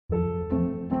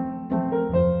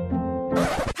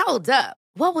Hold up.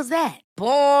 What was that?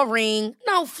 Boring.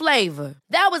 No flavor.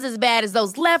 That was as bad as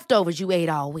those leftovers you ate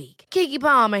all week. Keke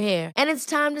Palmer here, and it's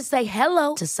time to say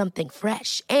hello to something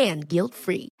fresh and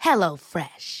guilt-free. Hello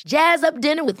Fresh. Jazz up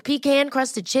dinner with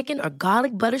pecan-crusted chicken or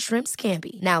garlic butter shrimp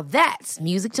scampi. Now that's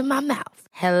music to my mouth.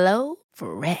 Hello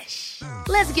Fresh.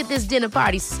 Let's get this dinner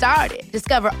party started.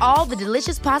 Discover all the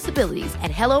delicious possibilities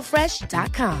at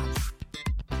hellofresh.com.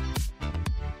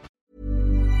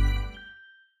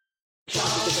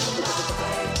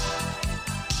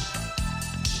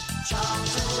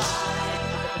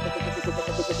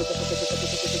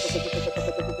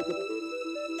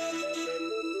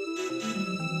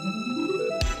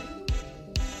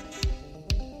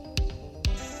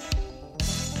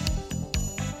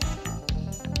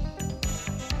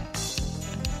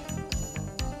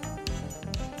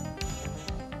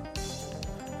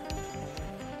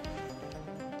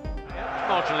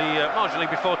 Marginally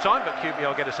before time, but QPR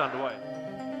will get us underway.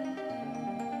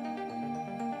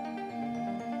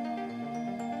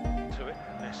 To it,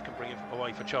 Ness can bring it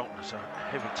away for Charlton. So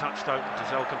heavy touch though,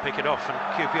 Giselle can pick it off and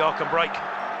QPR can break.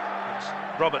 It's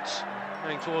Roberts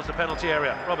heading towards the penalty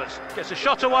area. Roberts gets a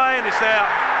shot away and it's there.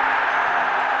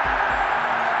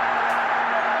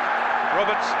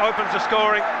 Roberts opens the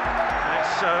scoring. And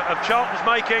it's of Charlton's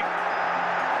making.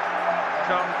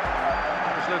 Charlton,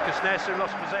 it was Lucas Ness who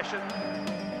lost possession.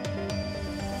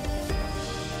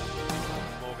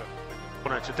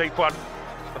 It's a deep one.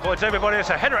 Avoids everybody.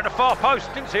 It's a header at the far post.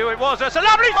 Didn't see who it was. That's a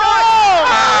lovely strike.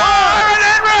 Oh, Aaron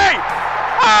Henry!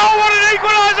 Oh, what an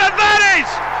equaliser that is!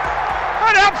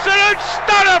 An absolute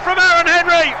stunner from Aaron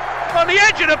Henry on the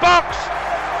edge of the box.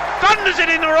 Thunders it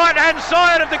in the right-hand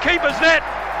side of the keeper's net,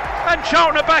 and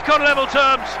Charlton are back on level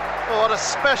terms. Oh, what a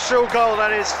special goal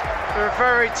that is for a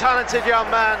very talented young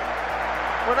man.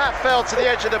 When that fell to the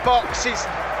edge of the box, he's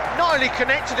not only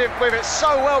connected with it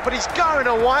so well, but he's going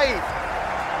away.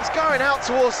 He's going out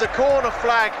towards the corner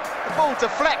flag. The ball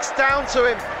deflects down to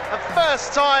him. And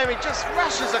first time he just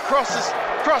rushes across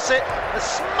it and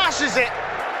smashes it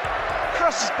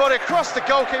across his body, across the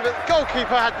goalkeeper. The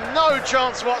goalkeeper had no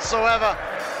chance whatsoever.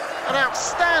 An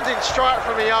outstanding strike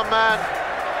from a young man.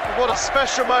 And what a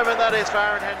special moment that is for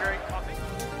Aaron Henry.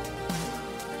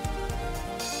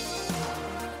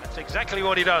 That's exactly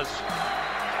what he does.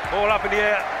 Ball up in the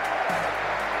air.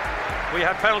 We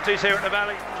have penalties here at the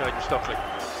Valley. Jayden Stockley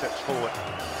steps forward,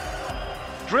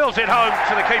 drills it home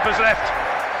to the keeper's left.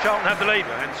 Charlton have the lead,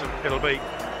 and it'll be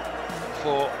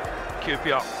for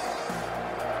QPR.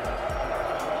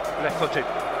 Left-footed.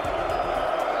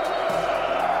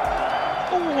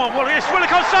 Oh, well, yes,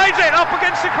 Willicott saves it up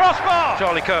against the crossbar.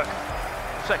 Charlie Kirk,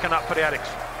 second up for the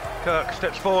Addicks. Kirk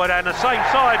steps forward, and the same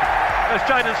side as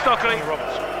Jayden Stockley.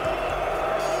 Roberts,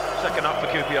 second up for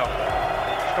QPR.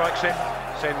 Strikes it,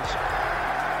 sends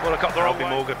Willicott the wrong way.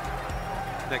 Morgan,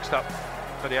 next up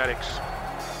for the Addicks.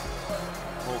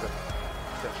 Morgan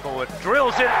steps forward,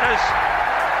 drills it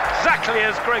exactly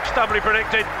as Greg Stubley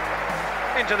predicted,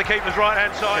 into the keeper's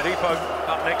right-hand side. Depot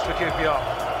up next for QPR.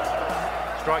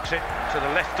 Strikes it to the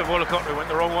left of Willicott, who went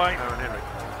the wrong way. Aaron Henry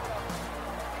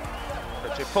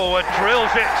puts it forward,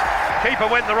 drills it. Keeper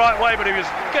went the right way, but he was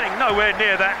getting nowhere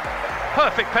near that.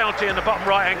 Perfect penalty in the bottom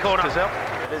right-hand corner.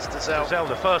 It is Giselle. Giselle,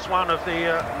 the first one of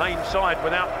the main side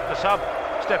without the sub,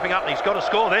 stepping up. He's got to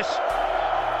score this.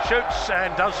 Shoots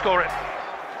and does score it.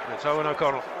 It's Owen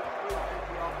O'Connell.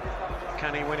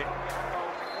 Can he win it?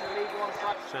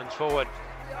 Sends forward.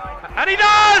 And he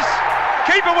does!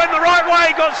 Keeper went the right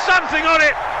way, got something on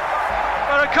it.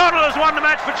 But O'Connell has won the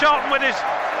match for Charlton with his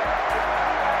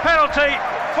penalty.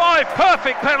 5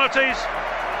 perfect penalties.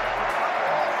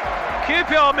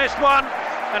 QPR missed one,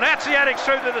 and that's the Addicks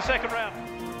through to the second round.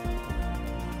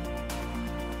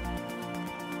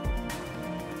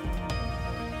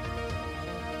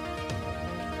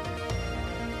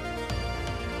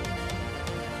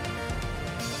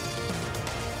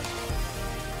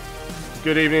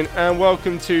 Good evening and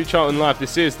welcome to Charlton Live.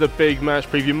 This is the Big Match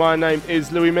Preview. My name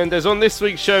is Louis Mendes. On this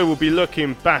week's show, we'll be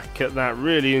looking back at that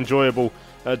really enjoyable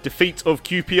defeat of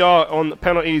QPR on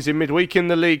penalties in midweek in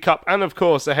the League Cup, and of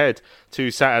course ahead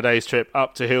to Saturday's trip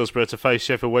up to Hillsborough to face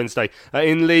Sheffield Wednesday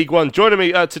in League One. Joining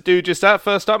me to do just that,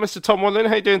 first up, Mr. Tom Wadlin.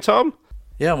 How you doing, Tom?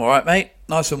 Yeah, I'm alright, mate.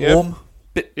 Nice and warm.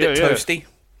 Bit toasty.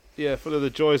 Yeah, full of the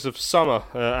joys of summer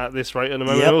at this rate at the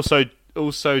moment. Yep.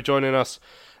 Also joining us,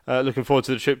 looking forward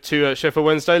to the trip to Sheffield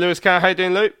Wednesday, Lewis Carr. How you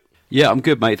doing, Luke? Yeah, I'm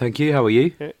good, mate. Thank you. How are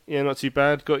you? Yeah, not too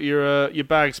bad. Got your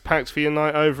bags packed for your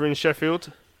night over in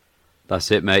Sheffield? That's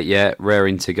it, mate. Yeah,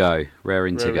 raring to go.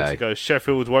 Raring to go.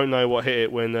 Sheffield won't know what hit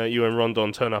it when you and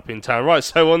Rondon turn up in town. Right,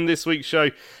 so on this week's show,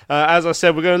 as I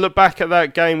said, we're going to look back at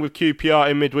that game with QPR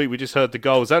in midweek. We just heard the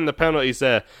goals and the penalties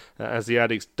there as the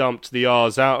Addicts dumped the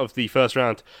R's out of the first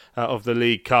round of the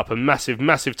League Cup. A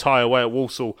massive tie away at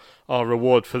Walsall, our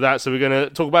reward for that. So we're going to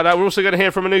talk about that. We're also going to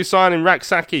hear from a new signing.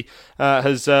 Rak-Sakyi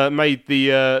has made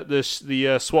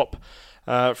the swap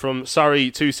from Surrey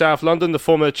to South London, the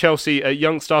former Chelsea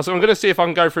youngster. So I'm going to see if I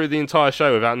can go through the entire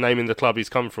show without naming the club he's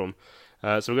come from.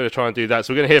 So we're going to try and do that.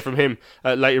 So we're going to hear from him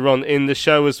later on in the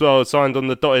show as well. Signed on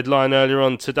the dotted line earlier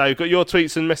on today. We've got your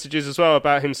tweets and messages as well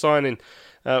about him signing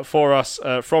for us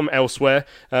from elsewhere.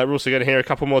 We're also going to hear a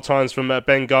couple more times from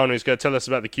Ben Garner, who's going to tell us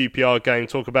about the QPR game,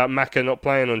 talk about Maka not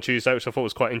playing on Tuesday, which I thought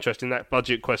was quite interesting. That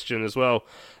budget question as well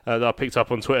that I picked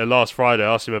up on Twitter last Friday.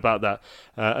 I asked him about that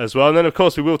as well. And then, of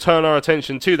course, we will turn our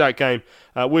attention to that game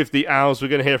with the Owls. We're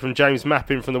going to hear from James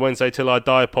Mappin from the Wednesday Till I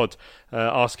Die pod.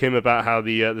 Ask him about how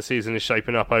the season is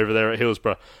shaping up over there at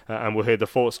Hillsborough. And we'll hear the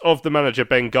thoughts of the manager,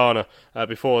 Ben Garner,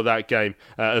 before that game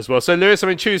as well. So, Lewis,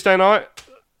 Tuesday night...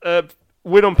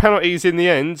 win on penalties in the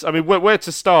end. Where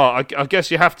to start? I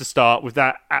guess you have to start with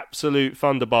that absolute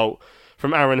thunderbolt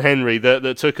from Aaron Henry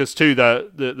that took us to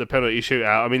the penalty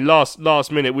shootout.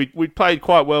 Last minute we played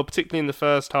quite well, particularly in the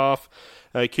first half.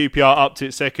 QPR upped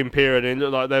its second period and it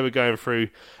looked like they were going through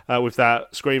with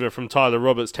that screamer from Tyler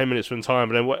Roberts 10 minutes from time.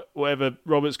 But then whatever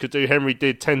Roberts could do, Henry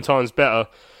did 10 times better.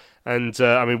 And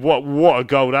what a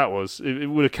goal that was. It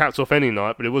would have capped off any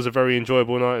night, but it was a very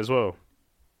enjoyable night as well.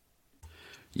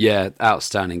 Yeah,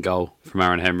 outstanding goal from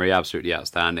Aaron Henry, absolutely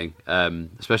outstanding,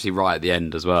 especially right at the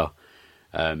end as well.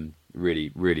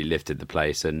 Really lifted the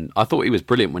place, and I thought he was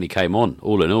brilliant when he came on,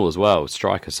 all in all as well.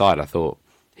 Striker side, I thought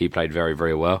he played very,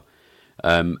 very well.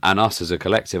 And us as a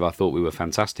collective, I thought we were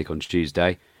fantastic on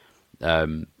Tuesday.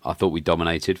 I thought we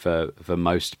dominated for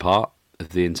most part of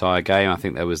the entire game. I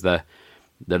think there was the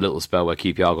little spell where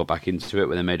QPR got back into it,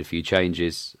 when they made a few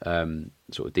changes,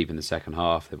 sort of deep in the second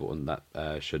half. They brought on that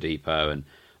Shodipo and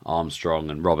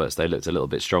Armstrong and Roberts. They looked a little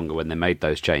bit stronger when they made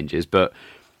those changes, but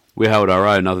we held our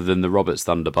own other than the Roberts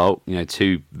thunderbolt.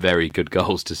 Two very good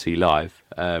goals to see live.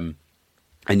 And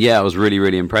yeah, I was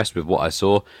really impressed with what I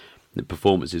saw. The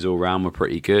performances all round were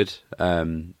pretty good.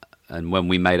 And when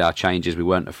we made our changes, we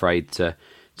weren't afraid to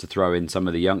throw in some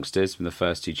of the youngsters. From the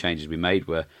first two changes we made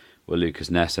were Lucas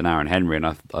Ness and Aaron Henry, and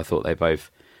I thought they both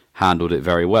handled it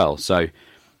very well. So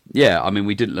yeah,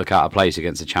 we didn't look out of place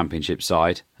against a championship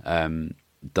side.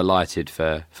 Delighted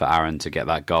for Aaron to get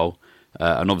that goal,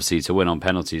 and obviously to win on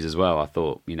penalties as well. I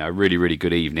thought, really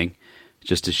good evening.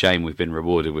 Just a shame we've been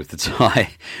rewarded with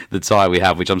the tie we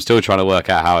have, which I'm still trying to work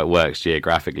out how it works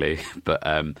geographically. But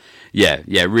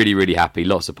really happy.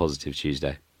 Lots of positive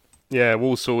Tuesday. Yeah,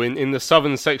 Walsall in the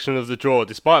southern section of the draw,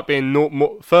 despite being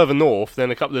further north than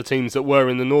a couple of teams that were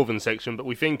in the northern section. But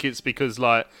we think it's because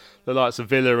the likes of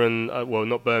Villa and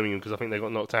not Birmingham, because I think they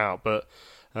got knocked out, but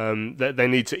they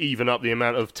need to even up the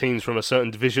amount of teams from a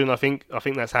certain division. I think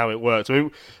that's how it works.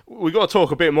 We've got to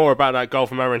talk a bit more about that goal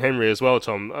from Aaron Henry as well,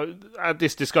 Tom. I had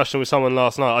this discussion with someone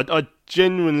last night. I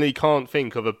genuinely can't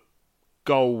think of a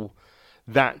goal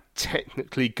that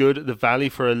technically good at the Valley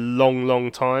for a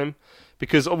long time,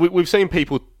 because we've seen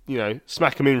people,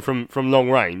 smack them in from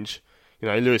long range.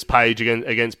 Lewis Page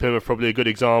against Plymouth, probably a good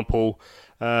example.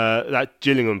 That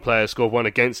Gillingham player scored one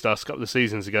against us a couple of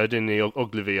seasons ago, didn't he?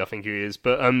 Ogilvy, I think he is.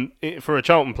 But for a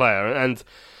Charlton player, and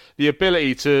the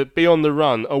ability to be on the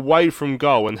run away from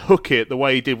goal and hook it the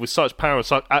way he did with such power and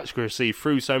such accuracy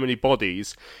through so many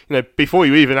bodies, before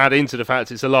you even add into the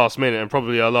fact it's the last minute and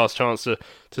probably our last chance to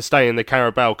stay in the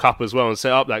Carabao Cup as well and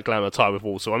set up that glamour tie with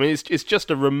Walsall. It's just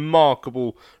a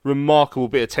remarkable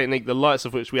bit of technique, the likes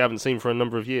of which we haven't seen for a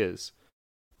number of years.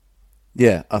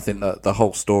 Yeah, I think that the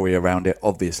whole story around it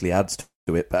obviously adds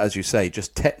to it. But as you say,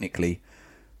 just technically,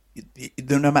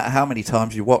 no matter how many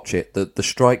times you watch it, the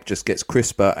strike just gets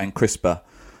crisper and crisper.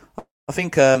 I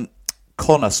think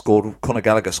Conor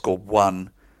Gallagher scored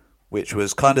one, which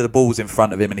was kind of the ball was in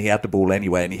front of him and he had the ball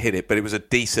anyway and he hit it. But it was a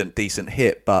decent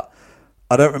hit. But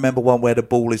I don't remember one where the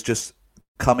ball is just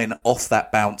coming off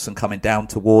that bounce and coming down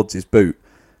towards his boot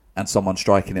and someone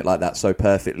striking it like that so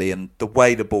perfectly. And the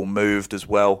way the ball moved as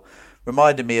well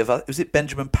reminded me of, was it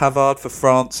Benjamin Pavard for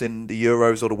France in the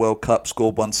Euros or the World Cup,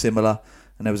 scored one similar,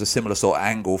 and there was a similar sort of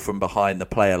angle from behind the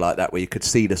player like that where you could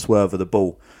see the swerve of the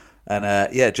ball.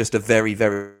 And just a very,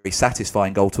 very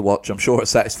satisfying goal to watch. I'm sure a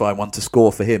satisfying one to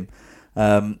score for him.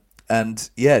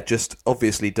 Just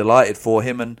obviously delighted for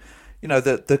him. And,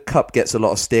 the cup gets a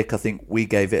lot of stick. I think we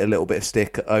gave it a little bit of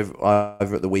stick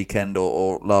over at the weekend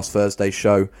or last Thursday's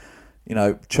show.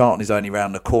 Charlton is only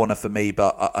round the corner for me,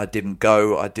 but I didn't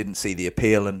go. I didn't see the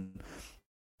appeal, and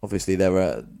obviously there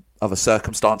were other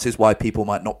circumstances why people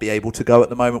might not be able to go at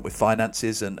the moment with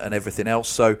finances and everything else.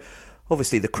 So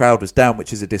obviously the crowd was down,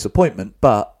 which is a disappointment,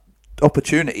 but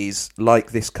opportunities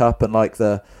like this cup and like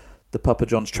the Papa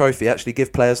John's Trophy actually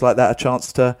give players like that a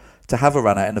chance to have a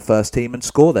run out in the first team and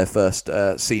score their first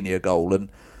senior goal.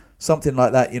 And something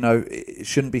like that, it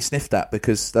shouldn't be sniffed at,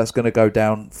 because that's going to go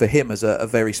down for him as a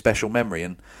very special memory.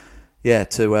 And yeah,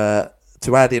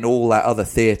 to add in all that other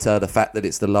theatre, the fact that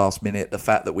it's the last minute, the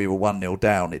fact that we were 1-0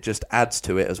 down, it just adds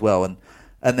to it as well. And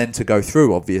then to go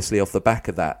through, obviously, off the back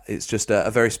of that, it's just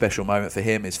a very special moment for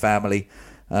him, his family,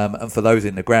 and for those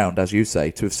in the ground, as you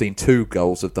say, to have seen 2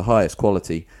 goals of the highest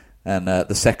quality, and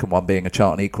the second one being a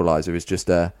Charlton equaliser is just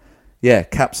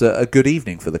caps a good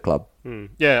evening for the club.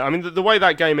 Yeah, I mean, the way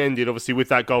that game ended, obviously, with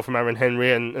that goal from Aaron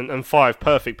Henry and 5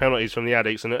 perfect penalties from the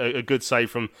Addicts and a good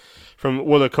save from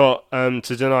Woolacott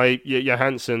to deny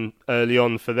Johansson early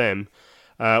on for them,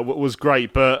 was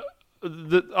great. But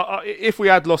if we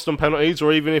had lost on penalties,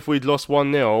 or even if we'd lost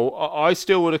 1-0, I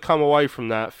still would have come away from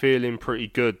that feeling pretty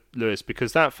good, Lewis,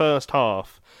 because that first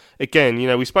half, again,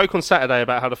 we spoke on Saturday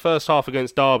about how the first half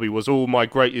against Derby was all my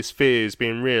greatest fears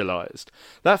being realised.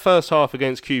 That first half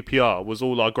against QPR was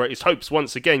all our greatest hopes.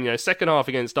 Once again, second half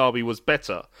against Derby was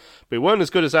better, but it weren't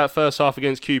as good as that first half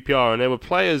against QPR, and there were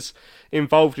players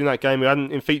involved in that game who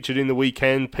hadn't featured in the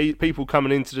weekend, people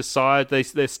coming into the side.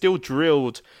 They're still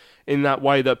drilled in that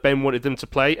way that Ben wanted them to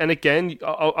play. And again,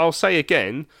 I'll say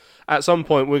again, at some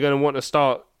point we're going to want to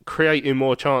start creating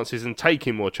more chances and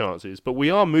taking more chances, but we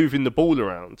are moving the ball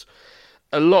around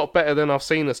a lot better than I've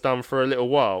seen us done for a little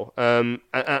while. And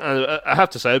I have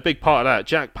to say, a big part of that,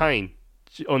 Jack Payne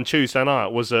on Tuesday night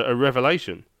was a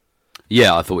revelation.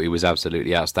 Yeah, I thought he was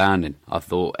absolutely outstanding. I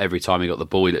thought every time he got the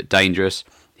ball, he looked dangerous.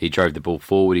 He drove the ball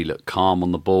forward. He looked calm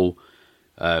on the ball.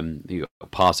 He got a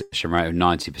passing rate of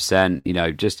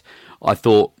 90%. I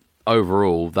thought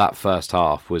overall that first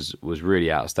half was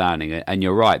really outstanding. And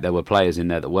you're right, there were players in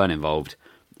there that weren't involved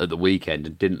at the weekend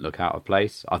and didn't look out of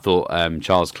place. I thought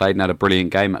Charles Clayton had a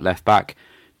brilliant game at left back,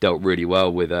 dealt really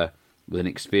well with an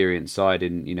experienced side.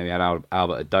 And he had Albert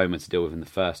Adoma to deal with in the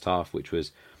first half, which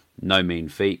was no mean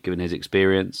feat given his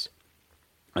experience.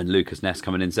 And Lucas Ness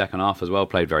coming in second half as well,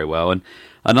 played very well. And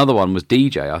another one was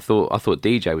DJ. I thought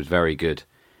DJ was very good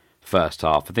first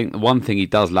half. I think the one thing he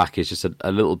does lack is just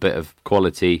a little bit of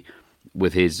quality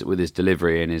with his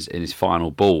delivery and his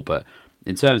final ball. But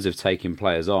in terms of taking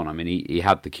players on, I mean, he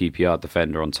had the QPR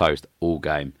defender on toast all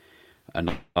game.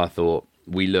 And I thought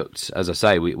we looked, as I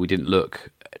say, we didn't look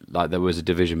like there was a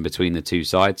division between the two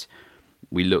sides.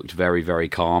 We looked very, very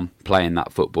calm playing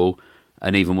that football.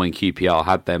 And even when QPR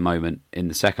had their moment in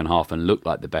the second half and looked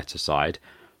like the better side,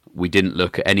 we didn't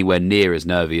look anywhere near as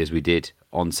nervy as we did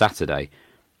on Saturday.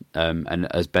 And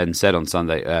as Ben said on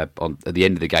Sunday, at the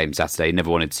end of the game Saturday, he never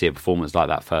wanted to see a performance like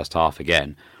that first half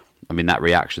again. I mean, that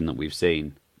reaction that we've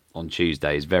seen on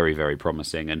Tuesday is very, very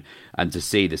promising. And to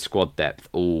see the squad depth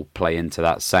all play into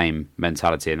that same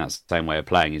mentality and that same way of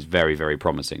playing is very, very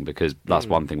promising, because that's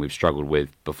one thing we've struggled with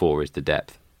before is the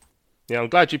depth. Yeah, I'm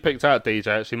glad you picked out DJ.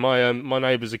 Actually, my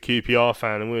neighbour's a QPR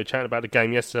fan, and we were chatting about the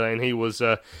game yesterday, and he was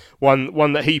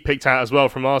one that he picked out as well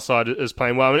from our side as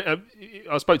playing well. I mean,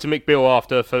 I spoke to Mick Beale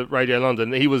after for Radio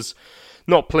London. He was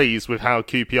not pleased with how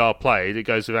QPR played. It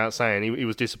goes without saying. He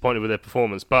was disappointed with their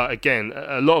performance. But again,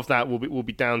 a lot of that will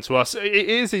be down to us. It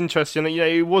is interesting.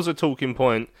 It was a talking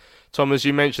point, Tom, as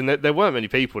you mentioned, that there weren't many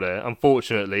people there,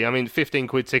 unfortunately. I mean, 15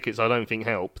 quid tickets I don't think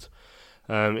helped.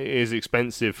 It is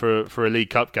expensive for a League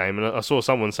Cup game, and I saw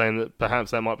someone saying that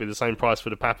perhaps that might be the same price for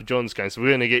the Papa John's game, so we're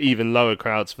going to get even lower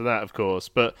crowds for that, of course.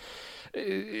 But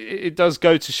it does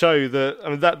go to show that,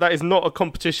 I mean, that is not a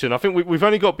competition. I think we've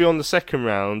only got beyond the second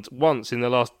round once in the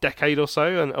last decade or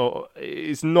so, and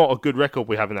it's not a good record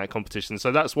we have in that competition.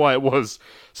 So that's why it was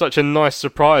such a nice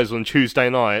surprise on Tuesday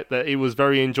night, that it was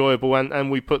very enjoyable,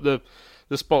 and we put the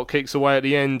spot kicks away at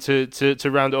the end to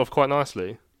round it off quite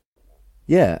nicely.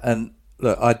 Yeah, and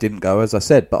look, I didn't go, as I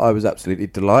said, but I was absolutely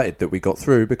delighted that we got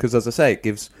through, because, as I say, it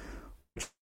gives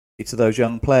to those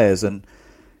young players. And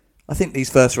I think these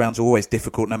first rounds are always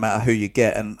difficult no matter who you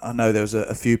get. And I know there was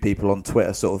a few people on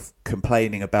Twitter sort of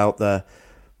complaining about the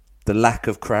lack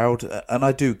of crowd. And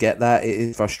I do get that. It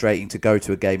is frustrating to go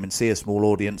to a game and see a small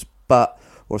audience, or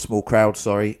a small crowd,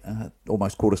 sorry.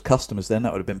 Almost called us customers then.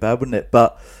 That would have been bad, wouldn't it?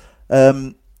 But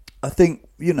I think,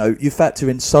 you factor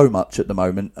in so much at the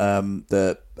moment.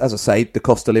 As I say, the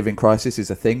cost of living crisis is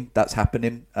a thing that's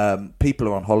happening. People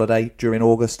are on holiday during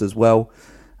August as well.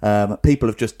 People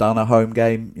have just done a home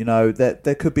game.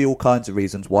 There could be all kinds of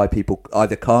reasons why people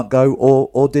either can't go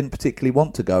or didn't particularly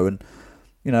want to go. And,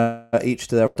 each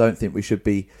to their own. I don't think we should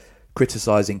be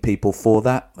criticising people for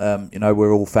that.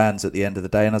 We're all fans at the end of the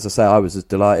day. And as I say, I was as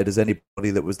delighted as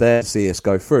anybody that was there to see us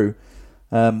go through.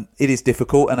 It is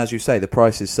difficult. And as you say, the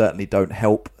prices certainly don't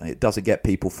help. It doesn't get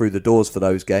people through the doors for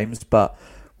those games. But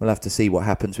we'll have to see what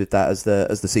happens with that as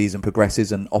the season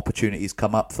progresses and opportunities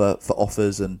come up for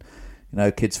offers and,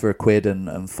 kids for £1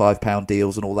 and £5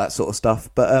 deals and all that sort of stuff.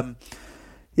 But,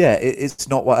 it's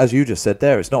not what, as you just said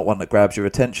there, it's not one that grabs your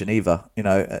attention either.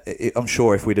 I'm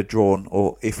sure if we'd have drawn,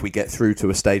 or if we get through to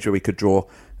a stage where we could draw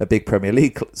a big Premier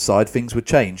League side, things would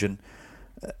change, and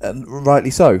rightly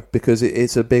so, because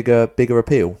it's a bigger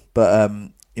appeal. But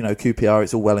QPR,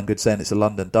 it's all well and good saying it's a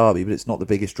London derby, but it's not the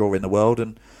biggest draw in the world,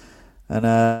 and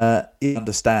you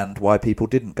understand why people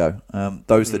didn't go.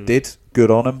 Those that did, good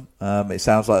on them. It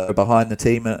sounds like they're behind the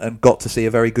team and got to see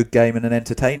a very good game and an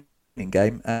entertaining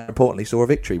game, and importantly saw a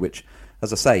victory, which,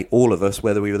 as I say, all of us,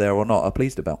 whether we were there or not, are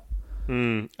pleased about.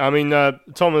 I mean,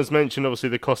 Tom has mentioned obviously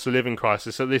the cost of living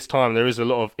crisis. At this time there is a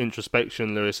lot of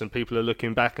introspection, Lewis, and people are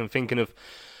looking back and thinking of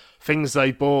things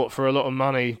they bought for a lot of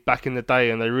money back in the day,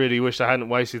 and they really wish they hadn't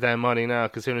wasted their money now.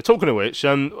 Considering, talking of which,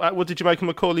 what did you make of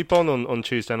Macaulay Bonne on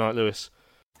Tuesday night, Lewis?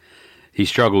 He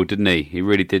struggled, didn't he? He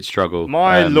really did struggle.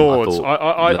 My lord,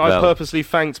 I purposely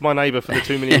thanked my neighbour for the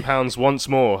 £2 million once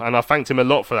more, and I thanked him a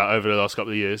lot for that over the last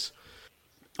couple of years.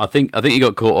 I think he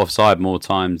got caught offside more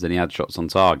times than he had shots on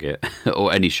target,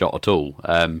 or any shot at all.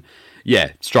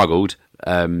 Struggled.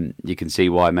 You can see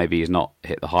why maybe he's not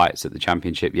hit the heights at the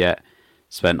Championship yet.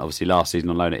 Spent obviously last season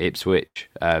on loan at Ipswich,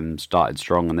 started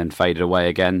strong and then faded away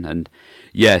again. And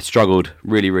struggled,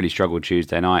 really struggled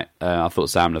Tuesday night. I thought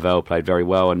Sam Lavelle played very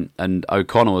well, and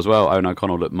O'Connell as well. Owen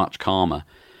O'Connell looked much calmer,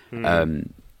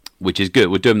 which is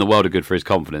good. We're doing the world of good for his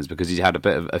confidence, because he's had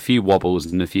a few wobbles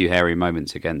and a few hairy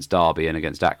moments against Derby and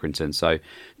against Accrington. So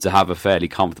to have a fairly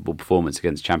comfortable performance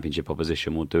against Championship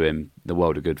opposition will do him the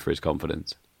world of good for his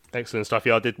confidence. Excellent stuff.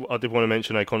 Yeah, I did want to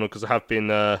mention O'Connell because I have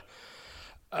been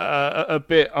a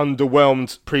bit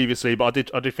underwhelmed previously, but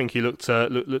I did think he looked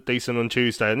decent on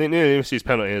Tuesday. And then he missed his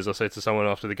penalty, as I said to someone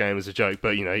after the game as a joke.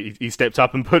 But he stepped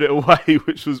up and put it away,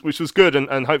 which was good,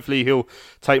 and hopefully he'll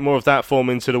take more of that form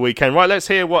into the weekend. Right, let's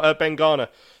hear what Ben Garner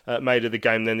made of the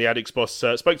game. Then the Addicks boss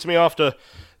spoke to me after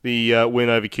the win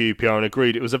over QPR and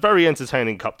agreed it was a very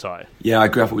entertaining cup tie. Yeah, I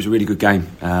agree. I thought it was a really good game.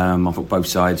 I thought both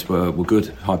sides were good,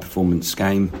 high performance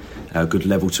game, good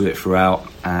level to it throughout,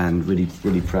 and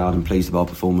really proud and pleased with our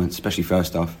performance, especially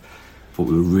first half. I thought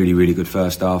we were really good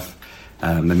first half.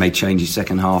 They made changes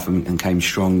second half and came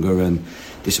stronger, and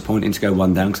disappointing to go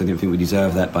one down because I didn't think we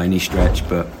deserved that by any stretch,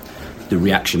 but the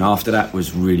reaction after that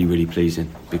was really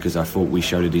pleasing, because I thought we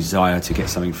showed a desire to get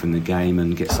something from the game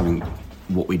and get something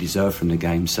what we deserve from the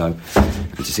game. So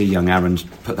to see young Aaron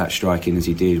put that strike in as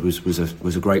he did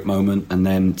was a great moment, and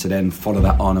then to follow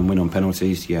that on and win on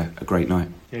penalties, a great night.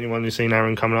 Anyone who's seen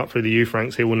Aaron coming up through the youth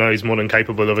ranks, he will know he's more than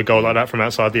capable of a goal like that from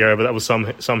outside the area, but that was some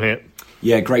hit.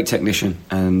 Yeah, great technician,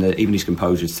 and even his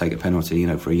composure to take a penalty,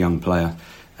 for a young player.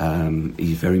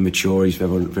 He's very mature, he's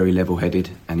very level-headed,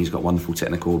 and he's got wonderful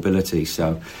technical ability,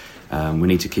 so we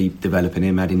need to keep developing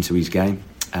him, add into his game,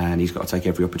 and he's got to take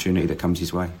every opportunity that comes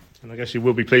his way. And I guess you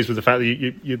will be pleased with the fact that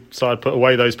your side put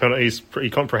away those penalties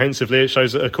pretty comprehensively. It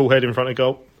shows a cool head in front of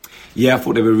goal. Yeah, I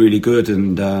thought they were really good,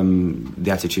 and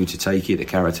the attitude to take it, the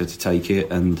character to take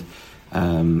it, and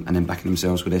then backing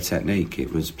themselves with their technique.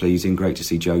 It was pleasing, great to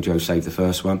see Jojo save the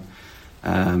first one.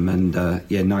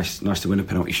 Nice to win a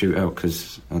penalty shootout,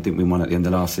 because I didn't win one at the end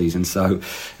of last season. So,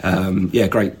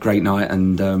 great night,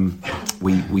 and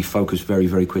we focus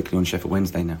very quickly on Sheffield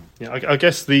Wednesday now. Yeah, I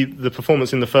guess the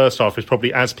performance in the first half is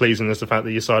probably as pleasing as the fact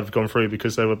that your side have gone through,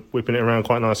 because they were whipping it around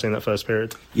quite nicely in that first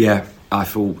period. Yeah, I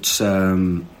thought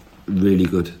really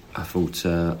good. I thought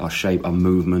our shape, our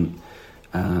movement,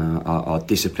 our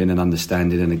discipline and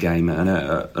understanding in the game, and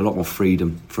a lot more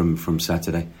freedom from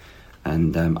Saturday.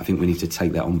 And I think we need to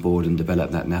take that on board and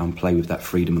develop that now and play with that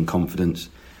freedom and confidence,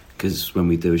 because when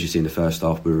we do, as you see in the first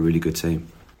half, we're a really good team.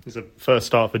 It's a first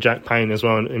start for Jack Payne as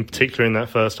well, and in particular in that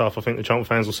first half, I think the Charlton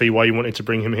fans will see why you wanted to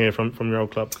bring him here from your old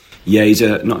club. Yeah,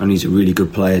 not only is a really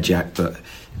good player, Jack, but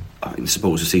I think the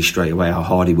supporters will see straight away how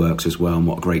hard he works as well, and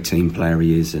what a great team player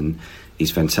he is, and he's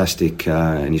fantastic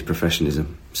in his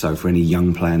professionalism. So for any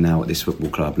young player now at this football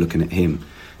club, looking at him,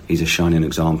 he's a shining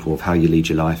example of how you lead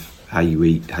your life, how you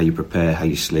eat, how you prepare, how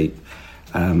you sleep,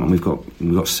 and we've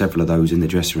got several of those in the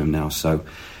dressing room now. So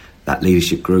that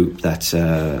leadership group, that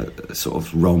sort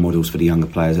of role models for the younger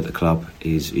players at the club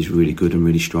is really good and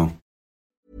really strong.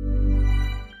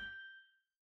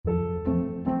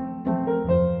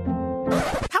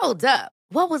 Hold up.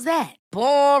 What was that?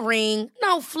 Boring.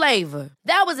 No flavor.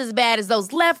 That was as bad as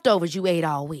those leftovers you ate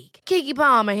all week. Keke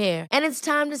Palmer here, and it's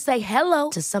time to say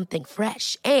hello to something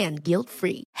fresh and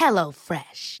guilt-free. Hello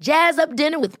Fresh. Jazz up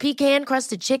dinner with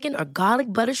pecan-crusted chicken or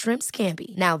garlic butter shrimp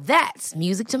scampi. Now that's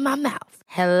music to my mouth.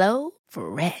 Hello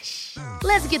Fresh.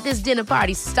 Let's get this dinner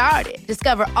party started.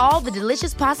 Discover all the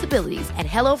delicious possibilities at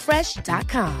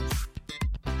hellofresh.com.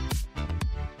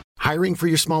 Hiring for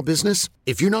your small business?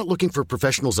 If you're not looking for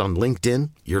professionals on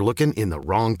LinkedIn, you're looking in the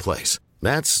wrong place.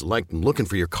 That's like looking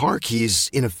for your car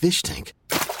keys in a fish tank.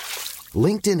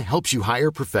 LinkedIn helps you hire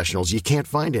professionals you can't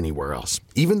find anywhere else,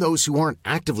 even those who aren't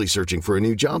actively searching for a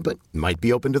new job but might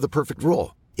be open to the perfect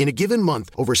role. In a given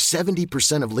month, over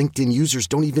 70% of LinkedIn users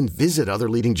don't even visit other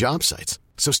leading job sites.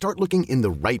 So start looking in the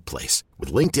right place.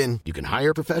 With LinkedIn, you can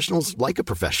hire professionals like a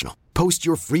professional. Post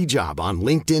your free job on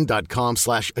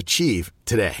linkedin.com/achieve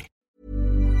today.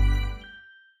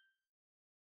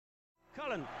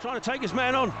 Cullen trying to take his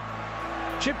man on.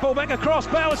 Chip ball back across.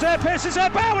 Bowers there. Pearson's there.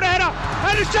 Bauer with a header.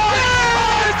 And it's Jones.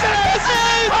 Oh, it's in!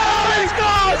 Oh, he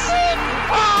scores!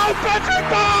 Oh, Patrick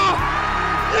Barr!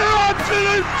 You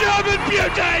absolute German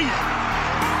beauty!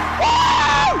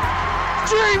 Wow!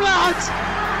 Dreamland!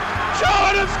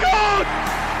 Charlton have scored!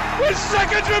 With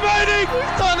seconds remaining!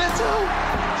 We've done it all!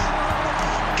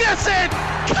 Get in!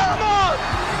 Come on!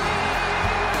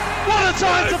 What a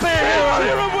time to be a hero!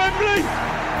 Here at Wembley!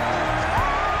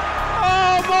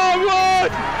 Oh my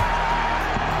word!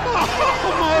 Oh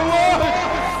my word!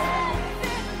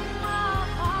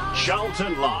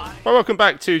 Charlton Live. Well, welcome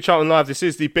back to Charlton Live. This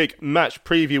is the big match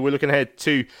preview. We're looking ahead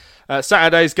to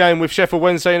Saturday's game with Sheffield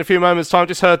Wednesday in a few moments' time.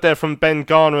 Just heard there from Ben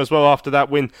Garner as well after that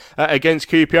win against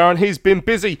QPR, and he's been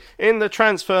busy in the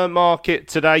transfer market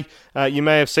today. You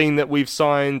may have seen that we've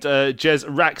signed Jez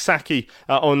Rak-Sakyi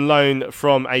on loan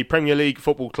from a Premier League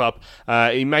football club.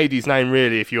 He made his name,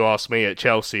 really, if you ask me, at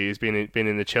Chelsea. He's been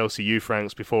in the Chelsea youth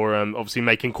ranks before, obviously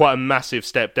making quite a massive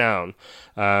step down.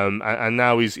 And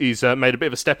now he's made a bit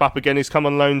of a step up again. He's come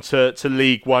on loan to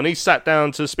League One. He sat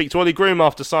down to speak to Ollie Groom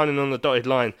after signing on the dotted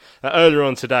line earlier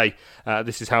on today.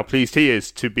 This is how pleased he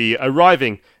is to be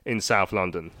arriving in South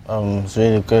London. It's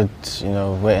really good,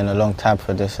 waiting a long time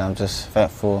for this. I'm just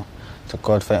thankful to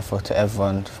God, thankful to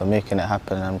everyone for making it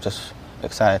happen. I'm just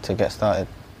excited to get started.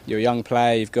 You're a young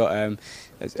player. You've got a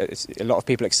lot of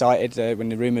people excited when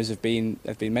the rumours have been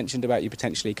mentioned about you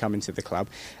potentially coming to the club.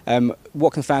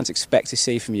 What can fans expect to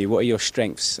see from you? What are your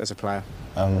strengths as a player?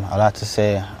 I like to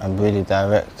say I'm really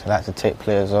direct. I like to take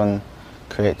players on,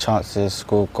 create chances,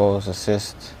 score goals,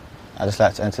 assist. I just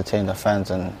like to entertain the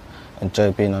fans and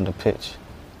enjoy being on the pitch.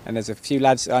 And there's a few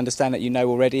lads I understand that you know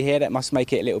already here. That must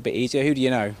make it a little bit easier. Who do you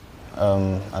know?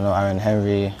 I know Aaron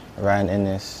Henry, Ryan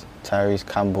Innes, Tyrese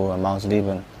Campbell and Miles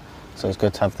Lieben. So it's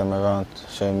good to have them around,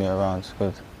 showing me around. It's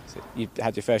good. So you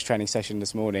had your first training session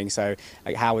this morning, so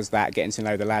how was that, getting to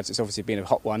know the lads? It's obviously been a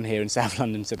hot one here in South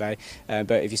London today, but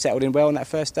have you settled in well on that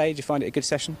first day? Did you find it a good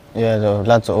session? Yeah, the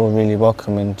lads are all really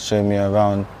welcoming, showing me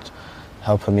around,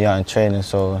 helping me out in training,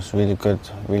 so it's really good,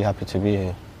 really happy to be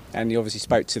here. And you obviously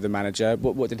spoke to the manager.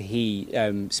 What did he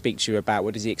speak to you about?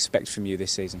 What does he expect from you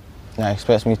this season? He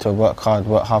expects me to work hard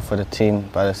for the team,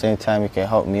 but at the same time he can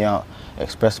help me out,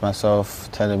 express myself,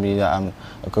 telling me that I'm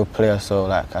a good player, so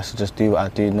I should just do what I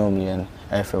do normally and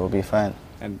everything will be fine.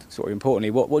 And sort of importantly,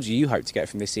 what do you hope to get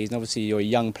from this season? Obviously you're a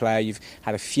young player, you've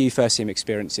had a few first team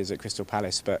experiences at Crystal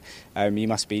Palace, but you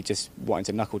must be just wanting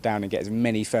to knuckle down and get as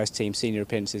many first team senior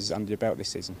appearances under your belt this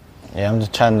season. Yeah, I'm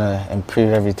just trying to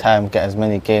improve every time, get as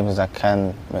many games as I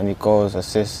can, many goals,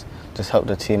 assists, just help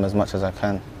the team as much as I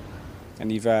can.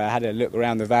 And you've had a look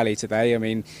around the valley today. I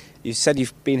mean, you said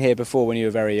you've been here before when you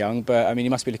were very young, but I mean,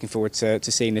 you must be looking forward to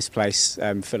seeing this place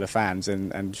full of fans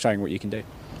and showing what you can do.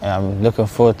 Yeah, I'm looking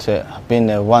forward to it. I've been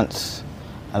there once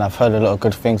and I've heard a lot of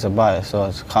good things about it, so I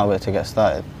just can't wait to get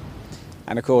started.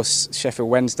 And of course, Sheffield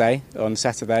Wednesday on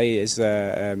Saturday is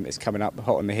coming up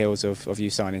hot on the heels of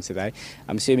you signing today.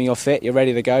 I'm assuming you're fit, you're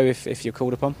ready to go if you're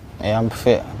called upon? Yeah, I'm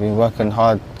fit. I've been working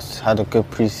hard, had a good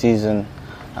pre-season.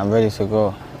 I'm ready to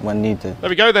go when needed. There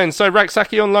we go then. So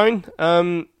Rak-Sakyi on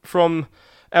loan from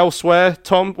elsewhere.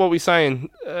 Tom, what are we saying?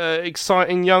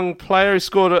 Exciting young player. He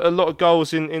scored a lot of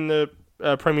goals in the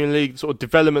Premier League, sort of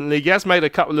development league. He has made a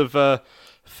couple of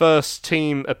first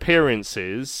team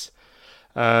appearances.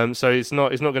 So it's not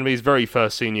going to be his very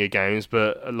first senior games,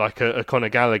 but like a Conor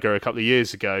Gallagher a couple of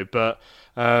years ago. But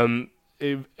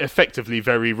effectively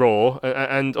very raw,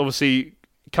 and obviously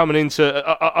coming into,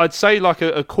 I'd say, like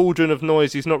a cauldron of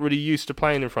noise he's not really used to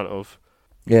playing in front of.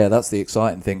 Yeah, that's the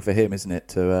exciting thing for him, isn't it?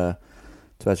 To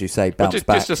as you say, bounce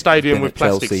back. Just a stadium with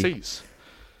plastic seats.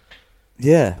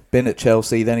 Yeah, been at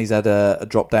Chelsea, then he's had a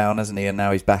drop down, hasn't he? And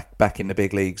now he's back in the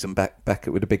big leagues and back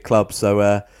with a big club. So,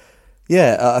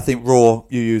 I think Raw,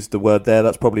 you used the word there,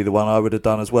 that's probably the one I would have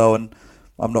done as well. And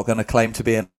I'm not going to claim to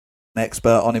be an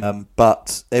expert on him,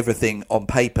 but everything on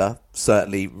paper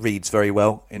certainly reads very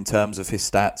well in terms of his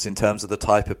stats, in terms of the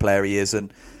type of player he is.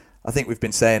 And I think we've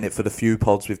been saying it for the few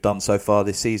pods we've done so far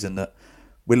this season, that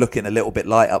we're looking a little bit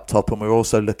light up top and we're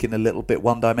also looking a little bit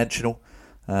one-dimensional.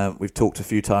 We've talked a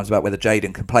few times about whether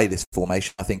Jadon can play this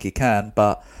formation. I think he can,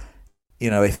 but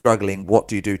if struggling, what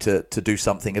do you do to do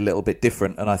something a little bit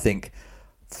different? And I think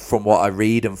from what I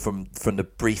read and from the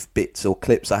brief bits or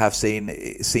clips I have seen,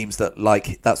 it seems that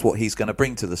that's what he's going to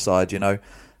bring to the side,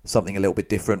 something a little bit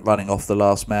different, running off the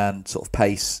last man sort of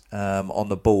pace on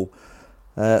the ball.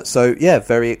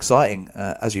 Very exciting.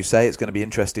 As you say, it's going to be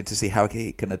interesting to see how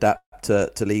he can adapt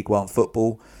to League One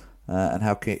football and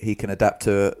how he can adapt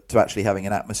to actually having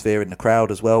an atmosphere in the crowd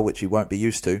as well, which he won't be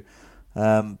used to.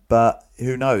 But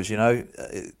who knows,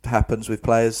 it happens with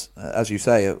players. As you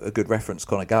say, a good reference,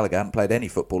 Conor Gallagher hadn't played any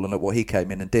football and look what he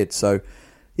came in and did. So,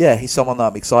 yeah, he's someone that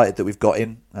I'm excited that we've got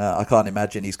in. I can't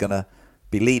imagine he's going to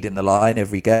be leading the line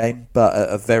every game, but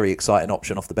a very exciting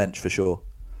option off the bench for sure.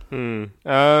 Any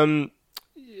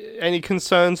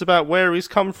concerns about where he's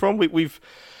come from? We've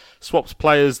swapped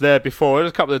players there before.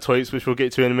 There's a couple of tweets which we'll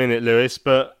get to in a minute, Lewis,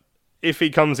 but if he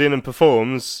comes in and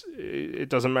performs, it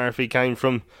doesn't matter if he came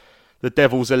from the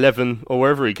Devils 11 or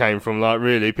wherever he came from.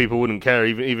 Really, people wouldn't care,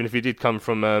 even if he did come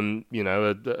from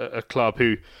a club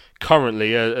who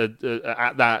currently are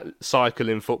at that cycle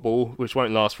in football, which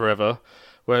won't last forever,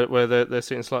 where they're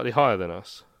sitting slightly higher than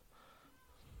us.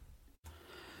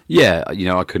 Yeah,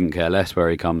 I couldn't care less where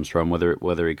he comes from,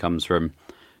 whether he comes from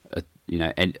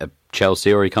a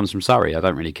Chelsea or he comes from Surrey. I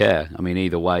don't really care. I mean,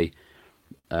 either way,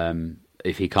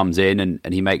 if he comes in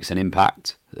and he makes an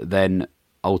impact, then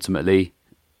ultimately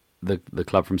the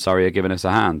club from Surrey are giving us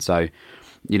a hand. So,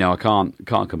 I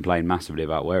can't complain massively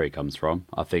about where he comes from.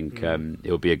 I think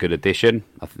he'll be a good addition.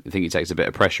 I think he takes a bit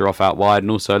of pressure off out wide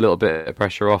and also a little bit of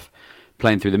pressure off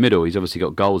playing through the middle. He's obviously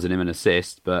got goals in him and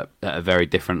assists, but at a very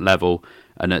different level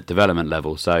and at development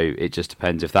level. So it just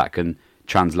depends if that can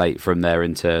translate from there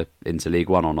into League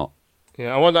One or not.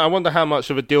 Yeah, I wonder how much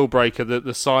of a deal breaker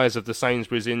the size of the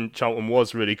Sainsbury's in Charlton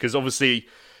was, really, because obviously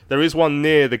there is one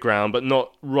near the ground, but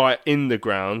not right in the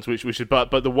ground, which we should.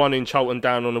 But the one in Charlton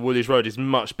down on the Woolwich Road is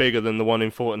much bigger than the one in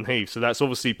Thornton Heath. So that's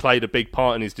obviously played a big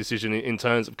part in his decision in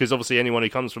terms of, because obviously anyone who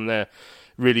comes from there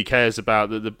really cares about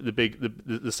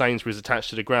the Sainsbury's attached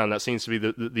to the ground. That seems to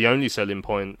be the only selling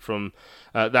point from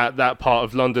that part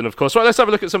of London, of course. Right, let's have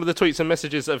a look at some of the tweets and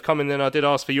messages that have come in. Then I did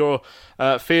ask for your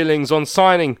feelings on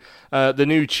signing the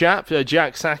new chap,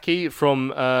 Jack Sacchi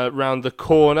from round the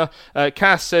corner.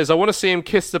 Cass says, I want to see him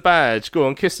kiss the badge. Go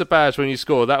on, kiss the badge when you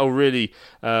score. That'll really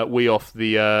wee off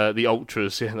the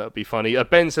ultras. Yeah, that'd be funny.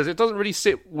 Ben says, it doesn't really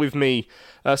sit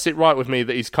right with me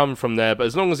that he's come from there, but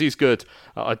as long as he's good,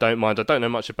 I don't mind. I don't know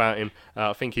much about him.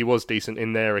 I think he was decent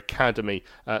in their academy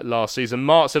last season.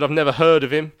 Mark said, I've never heard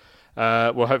of him.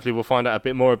 Well, hopefully we'll find out a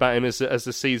bit more about him as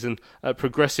the season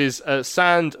progresses.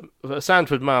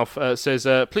 Sandford Mouth says,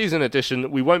 please, in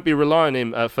addition, we won't be relying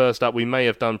on him first up. We may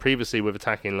have done previously with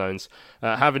attacking loans.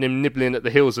 Having him nibbling at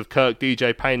the heels of Kirk,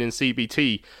 DJ Payne and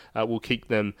CBT will keep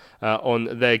them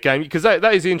on their game. Because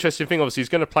that is the interesting thing. Obviously, he's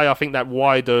going to play, I think, that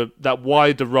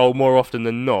wider role more often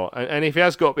than not. And if he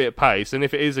has got a bit of pace, and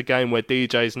if it is a game where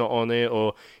DJ's not on it,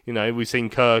 or we've seen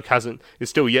Kirk is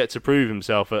still yet to prove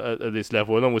himself at this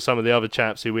level, along with some of the other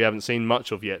chaps who we haven't seen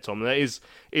much of yet, Tom. That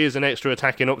is an extra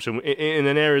attacking option in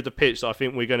an area of the pitch that I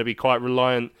think we're going to be quite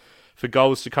reliant for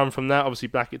goals to come from that. Obviously,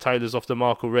 Blackett-Taylor's off the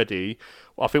mark already.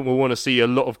 I think we'll want to see a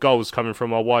lot of goals coming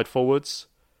from our wide forwards.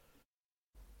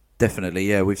 Definitely,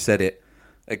 yeah. We've said it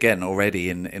again already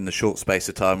in the short space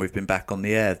of time we've been back on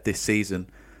the air this season,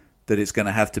 that it's going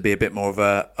to have to be a bit more of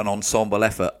an ensemble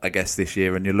effort, I guess, this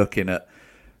year. And you're looking at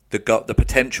the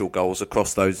potential goals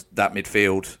across that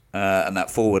midfield and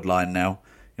that forward line now.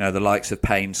 The likes of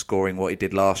Payne scoring what he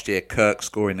did last year, Kirk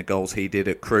scoring the goals he did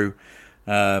at Crewe,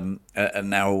 and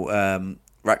now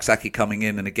Rak-Sakyi coming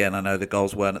in. And again, I know the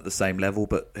goals weren't at the same level,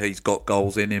 but he's got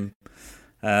goals in him.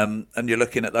 And you're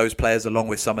looking at those players along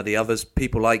with some of the others.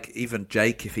 People like even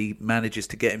Jake, if he manages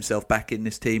to get himself back in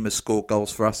this team, has scored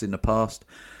goals for us in the past.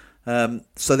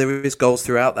 So there is goals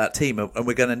throughout that team, and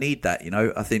we're going to need that.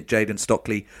 I think Jadon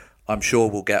Stockley, I'm sure,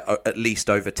 will get at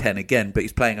least over 10 again, but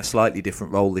he's playing a slightly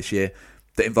different role this year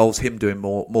that involves him doing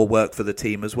more work for the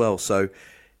team as well. So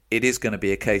it is going to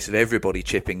be a case of everybody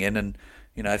chipping in, and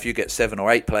if you get 7 or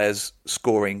 8 players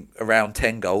scoring around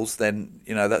 10 goals, then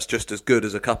that's just as good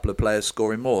as a couple of players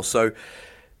scoring more. So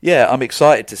Yeah, I'm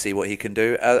excited to see what he can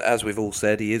do. As we've all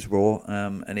said, he is raw,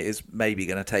 and it is maybe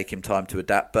going to take him time to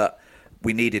adapt, but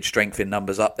we needed strength in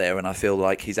numbers up there, and I feel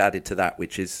like he's added to that,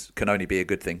 which can only be a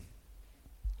good thing.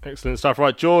 Excellent stuff.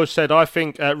 Right, George said, I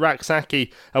think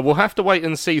Rak-Sakyi, we'll have to wait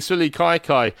and see. Sulley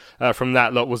Kaikai from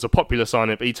that lot was a popular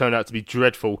signing, but he turned out to be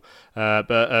dreadful. But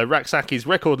Rak-Sakyi's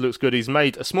record looks good. He's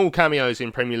made small cameos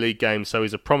in Premier League games, so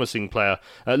he's a promising player.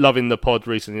 Loving the pod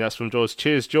recently. That's from George.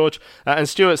 Cheers, George. And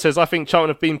Stuart says, I think Charlton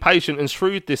have been patient and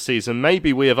shrewd this season.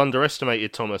 Maybe we have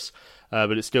underestimated Thomas.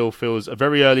 But it still feels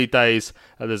very early days.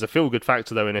 There's a feel-good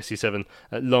factor, though, in SC7.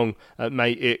 Long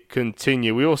may it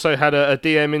continue. We also had a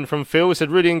DM in from Phil. He said,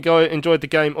 really enjoyed the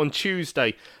game on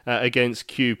Tuesday against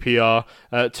QPR.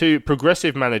 Two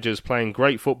progressive managers playing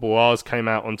great football. Ours came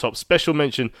out on top. Special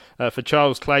mention for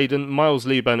Charles Claydon, Miles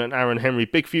Leaburn and Aaron Henry.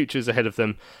 Big futures ahead of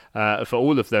them for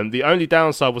all of them. The only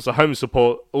downside was the home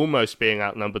support almost being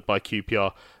outnumbered by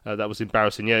QPR. That was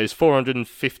embarrassing. Yeah, it's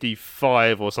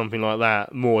 455 or something like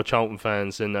that more Charlton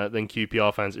fans than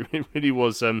QPR fans. It really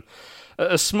was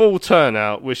a small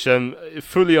turnout, which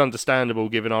fully understandable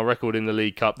given our record in the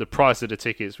League Cup. The price of the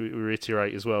tickets, we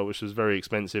reiterate as well, which was very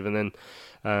expensive. And then,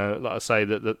 like I say,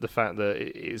 that the fact that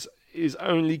it is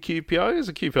only QPR.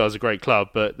 QPR is a great club,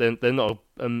 but they're not.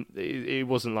 It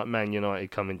wasn't like Man United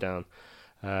coming down.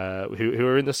 Who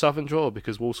are in the southern draw,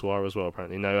 because Walsall are as well,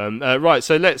 apparently. No, right,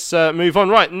 so let's move on.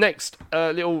 Right, next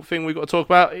little thing we've got to talk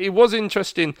about. It was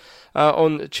interesting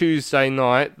on Tuesday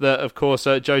night that, of course,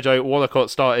 Jojo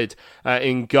Wallacott started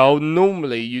in goal.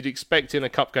 Normally, you'd expect in a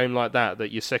cup game like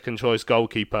that your second-choice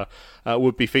goalkeeper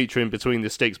would be featuring between the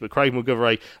sticks, but Craig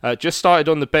McGillivray just started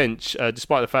on the bench,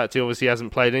 despite the fact he obviously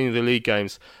hasn't played any of the league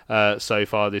games so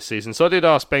far this season. So I did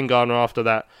ask Ben Garner after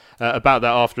that, about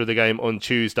that after the game on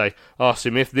Tuesday. Asked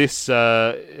him if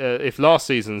if last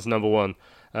season's number one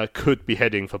could be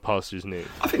heading for pastures new.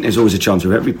 I think there's always a chance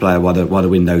with every player while the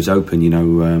window's open. You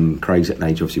know, Craig's at an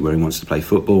age obviously where he wants to play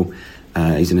football.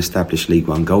 He's an established League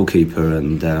One goalkeeper,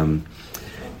 and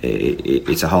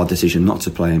it's a hard decision not to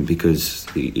play him because,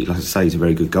 like I say, he's a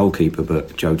very good goalkeeper. But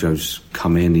Jojo's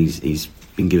come in, he's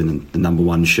been given the number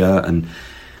one shirt, and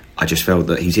I just felt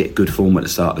that he's hit good form at the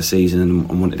start of the season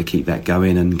and wanted to keep that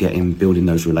going and get him building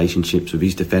those relationships with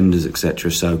his defenders, etc.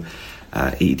 So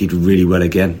he did really well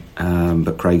again.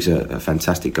 But Craig's a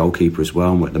fantastic goalkeeper as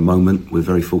well. And at the moment, we're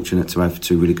very fortunate to have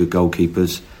two really good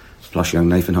goalkeepers, plus young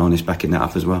Nathan Harness backing that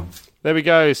up as well. There we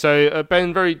go. So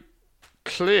Ben, very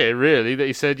clear, really, that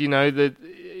he said, you know, that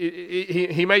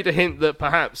he made a hint that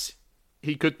perhaps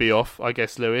he could be off, I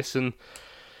guess, Lewis, and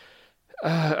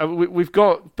we've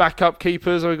got backup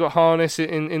keepers. We've got Harness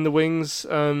in the wings.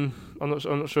 I'm not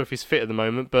sure if he's fit at the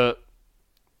moment, but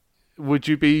would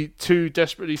you be too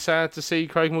desperately sad to see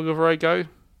Craig McGillivray go?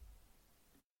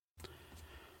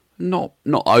 Not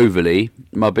overly.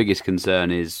 My biggest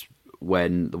concern is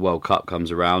when the World Cup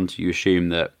comes around, you assume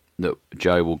that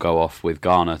Joe will go off with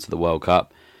Garner to the World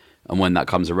Cup, and when that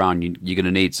comes around, you're going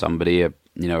to need somebody, a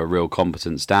real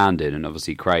competent stand-in, and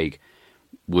obviously Craig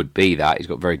would be that. He's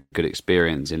got very good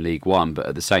experience in League One, but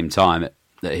at the same time, at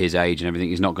his age and everything,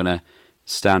 he's not going to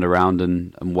stand around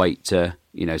and wait to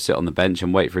sit on the bench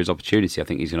and wait for his opportunity. I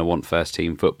think he's going to want first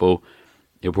team football.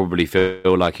 He'll probably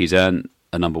feel like he's earned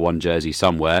a number one jersey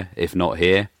somewhere, if not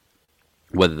here.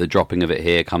 Whether the dropping of it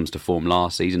here comes to form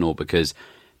last season or because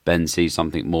Ben sees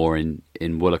something more in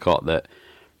Wallacott that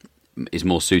is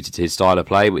more suited to his style of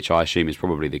play, which I assume is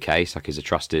probably the case. Like, he's a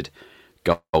trusted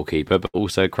goalkeeper, but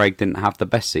also Craig didn't have the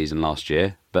best season last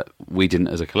year, but we didn't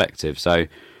as a collective. So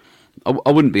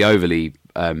I wouldn't be overly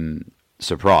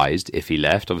surprised if he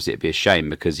left. Obviously, it'd be a shame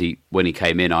because when he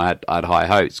came in, I had high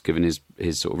hopes given his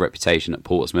sort of reputation at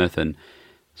Portsmouth and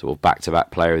sort of back-to-back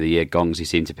Player of the Year gongs he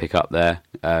seemed to pick up there.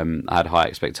 I had high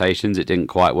expectations. It didn't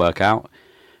quite work out.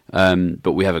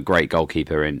 But we have a great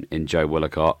goalkeeper in Joe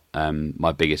Wallacott.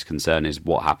 My biggest concern is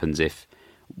what happens if,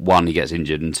 one, he gets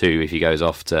injured, and two, if he goes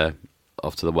off to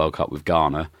the World Cup with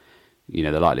Ghana.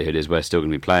 The likelihood is we're still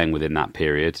going to be playing within that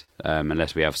period,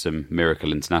 unless we have some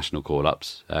miracle international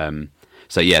call-ups.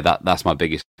 So yeah, that's my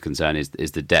biggest concern is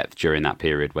the depth during that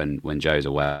period when Joe's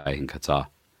away in Qatar.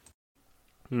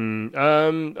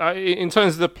 In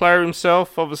terms of the player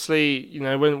himself, obviously,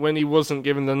 when he wasn't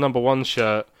given the number one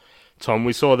shirt, Tom,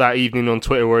 we saw that evening on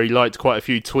Twitter where he liked quite a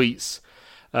few tweets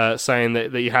saying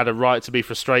that he had a right to be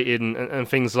frustrated and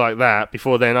things like that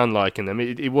before then unliking them.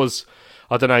 It was,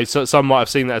 I don't know, some might have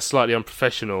seen that as slightly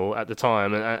unprofessional at the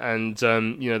time, and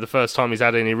the first time he's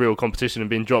had any real competition and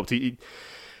been dropped, he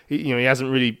hasn't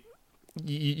really.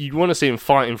 You'd want to see him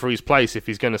fighting for his place if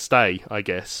he's going to stay, I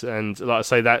guess. And like I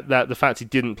say, that the fact he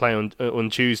didn't play on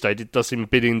Tuesday does seem a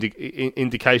bit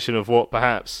indication of what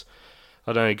perhaps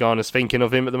I don't know, Garner's thinking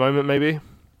of him at the moment, maybe?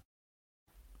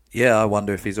 Yeah, I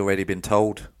wonder if he's already been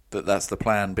told that that's the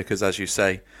plan, because as you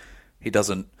say, he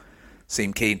doesn't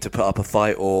seem keen to put up a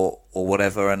fight or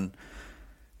whatever. And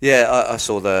yeah, I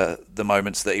saw the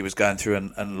moments that he was going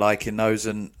through and liking those,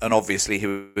 and obviously he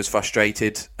was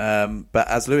frustrated. But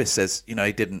as Lewis says, he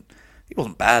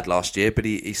wasn't bad last year, but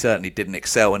he certainly didn't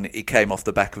excel, and he came off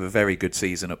the back of a very good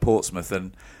season at Portsmouth,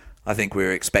 and I think we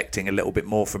were expecting a little bit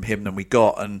more from him than we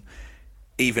got. And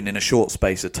even in a short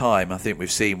space of time, I think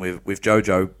we've seen with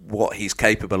Jojo what he's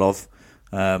capable of.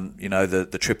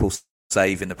 The triple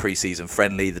save in the pre-season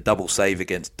friendly, the double save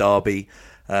against Derby,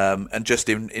 and just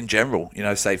in general,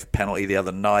 save penalty the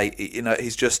other night.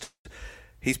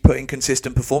 He's putting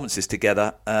consistent performances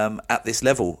together at this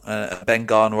level. Ben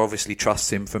Garner obviously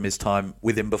trusts him from his time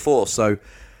with him before. So,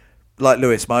 like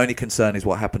Lewis, my only concern is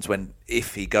what happens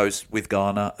if he goes with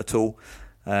Garner at all.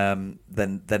 Then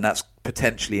that's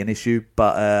potentially an issue.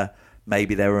 But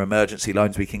maybe there are emergency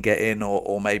loans we can get in,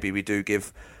 or maybe we do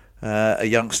give a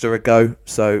youngster a go.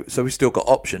 So we've still got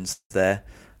options there.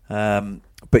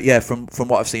 But yeah, from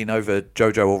what I've seen over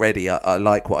Jojo already, I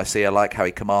like what I see. I like how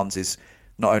he commands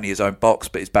not only his own box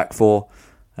but his back four.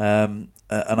 And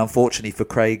unfortunately for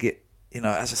Craig,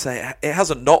 as I say, it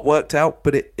hasn't not worked out,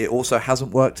 but it also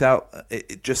hasn't worked out.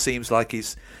 It just seems like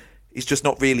he's just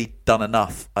not really done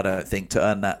enough, I don't think, to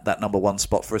earn that number one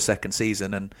spot for a second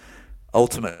season. And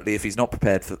ultimately, if he's not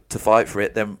prepared to fight for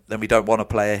it, then we don't want a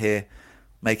player here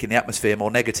making the atmosphere more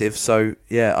negative. So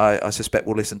yeah, I suspect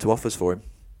we'll listen to offers for him.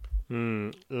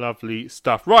 Lovely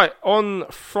stuff. Right, on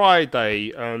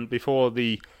Friday, before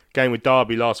the game with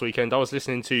Derby last weekend, I was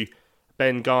listening to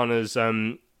Ben Garner's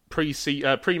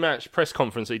pre-match press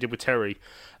conference that he did with Terry.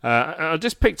 And I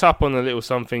just picked up on a little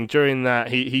something during that.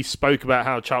 He spoke about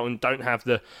how Charlton don't have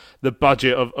the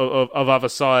budget of other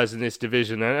sides in this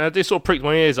division, and this sort of pricked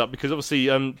my ears up, because obviously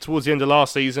towards the end of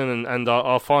last season and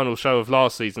our final show of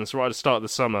last season, so right at the start of the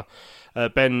summer,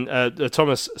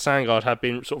 Thomas Sandgaard had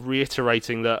been sort of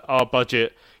reiterating that our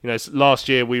budget, last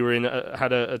year we were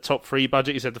had a top 3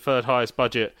 budget. He said the third highest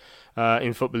budget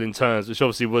in footballing terms, which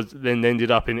obviously was then ended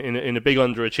up in a big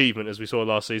underachievement, as we saw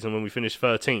last season when we finished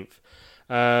 13th.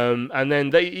 And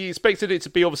then he expected it to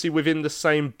be obviously within the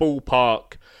same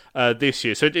ballpark this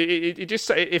year. So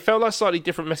it felt like slightly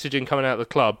different messaging coming out of the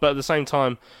club. But at the same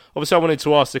time, obviously I wanted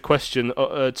to ask the question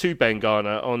to Ben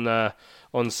Garner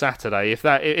on Saturday, if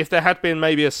there had been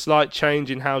maybe a slight change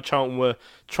in how Charlton were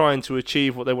trying to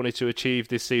achieve what they wanted to achieve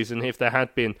this season, if there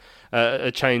had been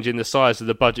a change in the size of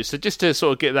the budget. So just to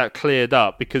sort of get that cleared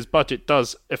up, because budget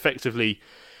does effectively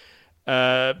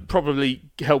probably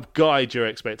help guide your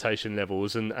expectation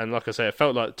levels, and like I say, it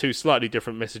felt like two slightly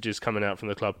different messages coming out from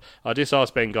the club. I just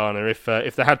asked Ben Garner if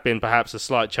there had been perhaps a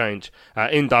slight change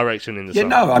in direction in the summer.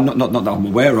 No, I'm not that I'm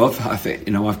aware of. I think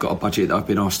I've got a budget that I've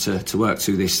been asked to work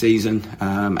to this season,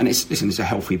 and it's a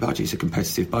healthy budget, it's a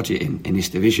competitive budget in this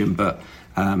division, but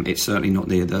it's certainly not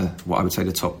near the what I would say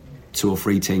the top 2 or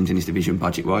 3 teams in this division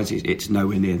budget wise. It's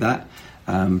nowhere near that.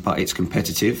 But it's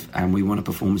competitive, and we want to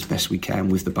perform as best we can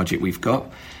with the budget we've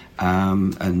got.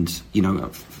 And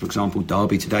for example,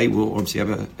 Derby today will obviously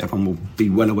everyone will be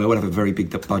well aware, we'll have a very big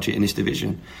budget in this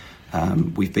division.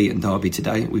 We've beaten Derby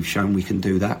today. We've shown we can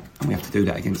do that, and we have to do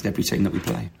that against every team that we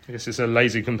play. I guess it's a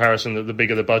lazy comparison that the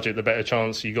bigger the budget, the better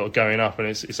chance you got going up, and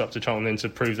it's up to Charlton then to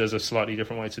prove there's a slightly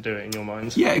different way to do it in your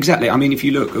minds. Yeah, exactly. I mean, if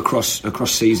you look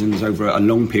across seasons over a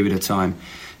long period of time,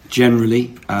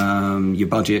 generally your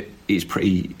budget is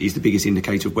the biggest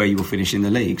indicator of where you will finish in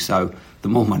the league. So the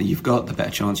more money you've got, the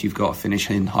better chance you've got of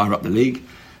finishing higher up the league.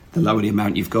 The lower the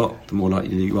amount you've got, the more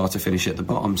likely you are to finish at the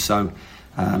bottom. So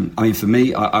for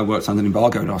me, I worked under an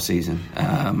embargo last season.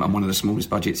 I'm one of the smallest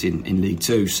budgets in League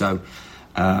 2. So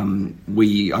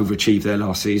we overachieved there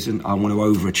last season. I want to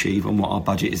overachieve on what our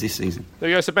budget is this season. There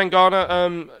you go. So Ben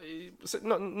Garner,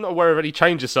 not aware of any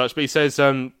change as such, but he says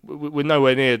we're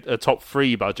nowhere near a top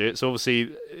 3 budget. So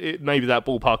obviously maybe that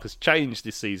ballpark has changed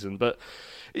this season. But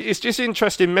it's just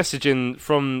interesting messaging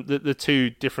from the two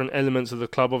different elements of the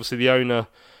club. Obviously the owner,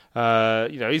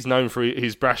 he's known for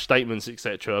his brash statements,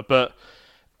 etc. But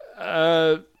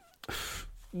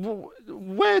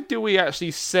where do we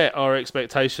actually set our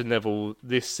expectation level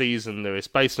this season, Lewis,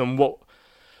 based on what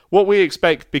we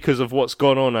expect because of what's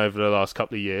gone on over the last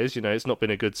couple of years? It's not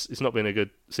been a good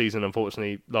season,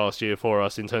 unfortunately, last year for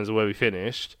us in terms of where we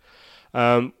finished,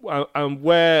 and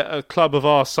where a club of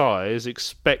our size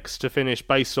expects to finish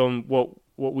based on what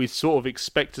we sort of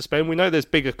expect to spend. We know there's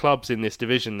bigger clubs in this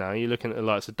division now. You're looking at the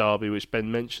likes of Derby, which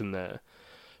Ben mentioned there,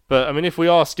 but I mean, if we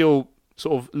are still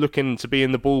sort of looking to be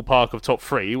in the ballpark of top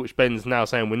 3, which Ben's now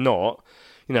saying we're not,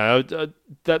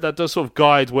 that does sort of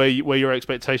guide where your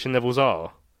expectation levels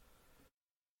are.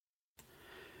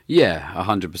 Yeah,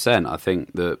 100%. I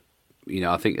think that,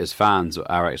 I think as fans,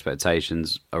 our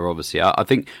expectations are obviously, I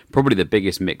think probably the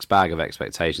biggest mixed bag of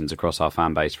expectations across our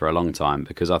fan base for a long time,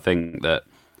 because I think that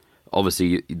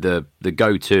obviously the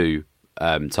go-to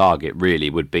target really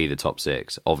would be the top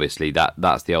 6. Obviously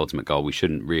that's the ultimate goal. We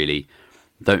shouldn't really,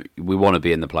 we want to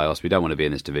be in the playoffs. We don't want to be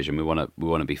in this division. We want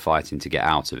to be fighting to get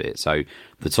out of it. So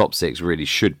the top 6 really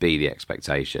should be the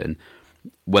expectation.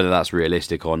 Whether that's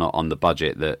realistic or not on the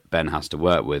budget that Ben has to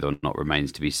work with or not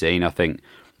remains to be seen. I think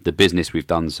the business we've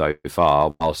done so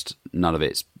far, whilst none of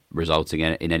it's resulting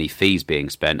in any fees being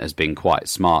spent, has been quite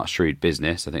smart, shrewd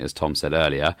business. I think, as Tom said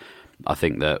earlier, I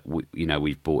think that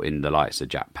we've brought in the likes of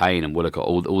Jack Payne and Willock,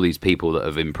 all these people that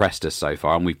have impressed us so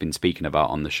far, and we've been speaking about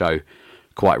on the show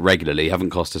quite regularly, haven't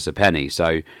cost us a penny.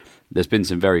 So there's been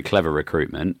some very clever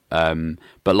recruitment,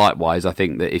 but likewise, I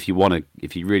think that if you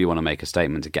really want to make a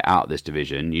statement to get out of this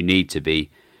division, you need to be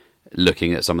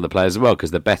looking at some of the players as well,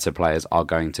 because the better players are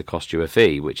going to cost you a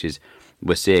fee, which is,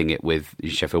 we're seeing it with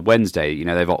Sheffield Wednesday.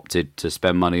 They've opted to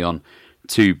spend money on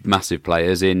 2 massive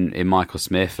players in Michael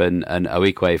Smith and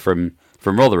Oikwe from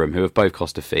Rotherham, who have both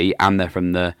cost a fee, and they're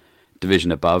from the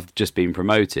division above, just being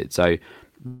promoted. So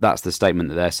that's the statement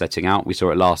that they're setting out. We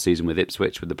saw it last season with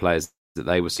Ipswich, with the players that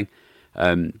they were seeing.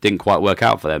 Didn't quite work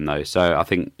out for them though, so I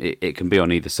think it can be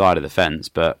on either side of the fence.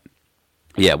 But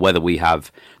yeah, whether we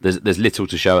have, there's little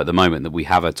to show at the moment that we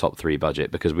have a top 3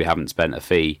 budget, because we haven't spent a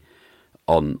fee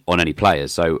on any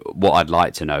players. So what I'd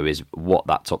like to know is what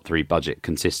that top 3 budget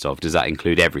consists of. Does that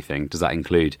include everything? Does that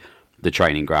include the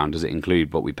training ground? Does it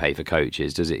include what we pay for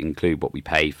coaches? Does it include what we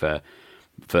pay for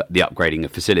the upgrading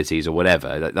of facilities or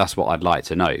whatever? That's what I'd like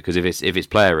to know, because if it's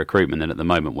player recruitment, then at the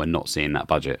moment we're not seeing that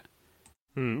budget.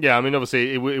 Yeah, I mean,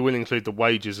 obviously it will include the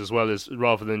wages as well, as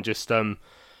rather than just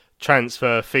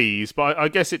transfer fees. But I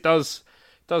guess it does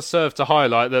serve to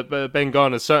highlight that Ben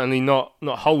Garner's certainly not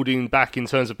holding back in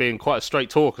terms of being quite a straight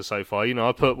talker so far.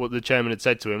 I put what the chairman had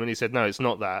said to him, and he said, no, it's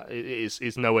not that.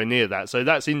 It's nowhere near that. So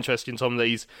that's interesting, Tom,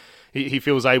 that he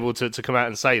feels able to come out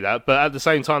and say that. But at the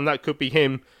same time, that could be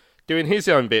him doing his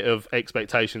own bit of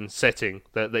expectation setting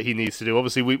that he needs to do.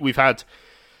 Obviously, we've had,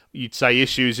 you'd say,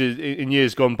 issues in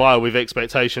years gone by with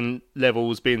expectation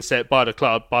levels being set by the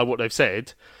club, by what they've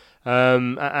said.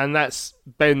 And that's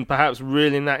Ben perhaps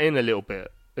reeling that in a little bit.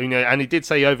 And he did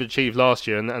say he overachieved last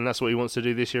year, and that's what he wants to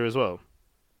do this year as well.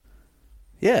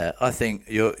 Yeah, I think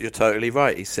you're totally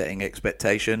right. He's setting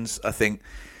expectations. I think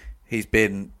he's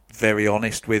been very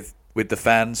honest with the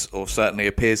fans, or certainly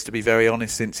appears to be very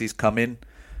honest since he's come in.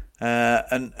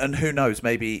 And who knows,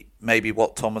 maybe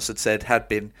what Thomas had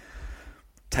been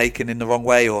taken in the wrong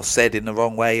way or said in the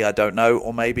wrong way, I don't know.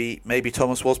 Or maybe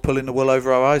Thomas was pulling the wool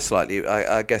over our eyes slightly.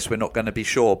 I guess we're not going to be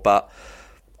sure, but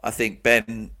I think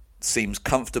Ben seems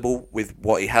comfortable with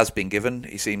what he has been given.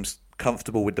 He seems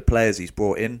comfortable with the players he's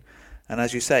brought in, and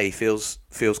as you say, he feels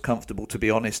comfortable to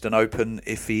be honest and open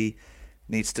if he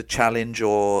needs to challenge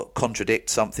or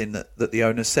contradict something that the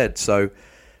owner said. So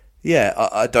yeah,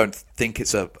 I don't think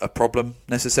it's a problem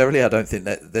necessarily. I don't think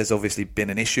that there's obviously been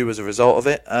an issue as a result of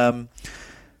it.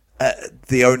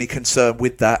 The only concern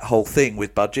with that whole thing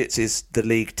with budgets is the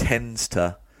league tends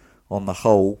to, on the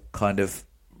whole, kind of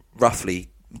roughly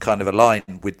kind of align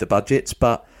with the budgets.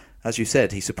 But as you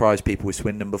said, he surprised people with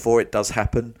Swindon before. It does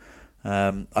happen.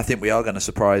 I think we are going to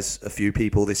surprise a few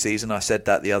people this season. I said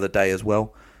that the other day as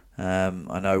well.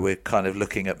 I know we're kind of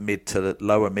looking at mid to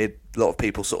lower mid. A lot of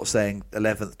people sort of saying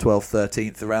 11th, 12th,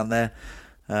 13th, around there.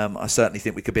 I certainly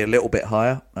think we could be a little bit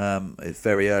higher. It's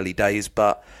very early days,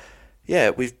 but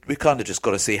yeah, we've kind of just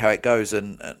got to see how it goes.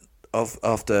 And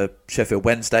after Sheffield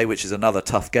Wednesday, which is another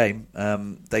tough game,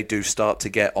 they do start to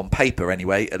get, on paper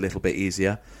anyway, a little bit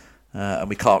easier. And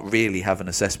we can't really have an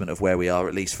assessment of where we are,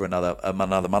 at least for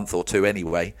another month or two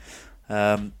anyway.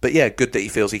 But yeah, good that he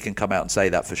feels he can come out and say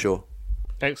that for sure.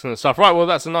 Excellent stuff. Right, well,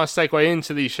 that's a nice segue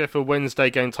into the Sheffield Wednesday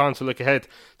game. Time to look ahead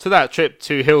to that trip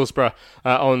to Hillsborough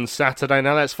on Saturday.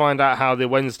 Now let's find out how the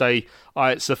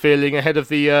Wednesdayites are feeling ahead of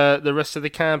the rest of the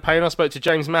campaign. I spoke to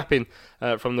James Mappin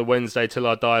from the Wednesday Till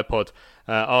I Die pod.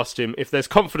 Asked him if there's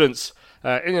confidence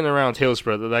in and around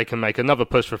Hillsborough that they can make another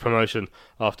push for promotion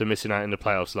after missing out in the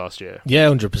playoffs last year. Yeah,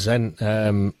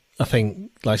 100%. I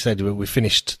think, like I said, we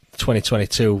finished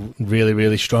 2022 really,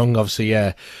 really strong. Obviously,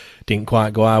 yeah, didn't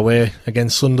quite go our way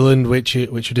against Sunderland, which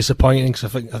were disappointing,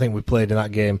 because I think we played in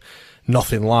that game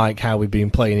nothing like how we've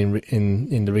been playing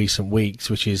in the recent weeks,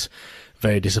 which is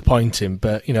very disappointing.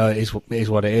 But it is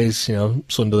what it is.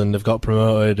 Sunderland have got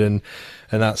promoted, and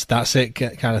that's it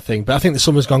kind of thing. But I think the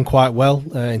summer's gone quite well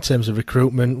in terms of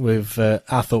recruitment.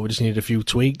 I thought we just needed a few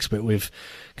tweaks, but we've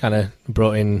kind of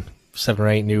brought in 7 or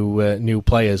 8 new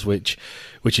players, which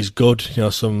is good.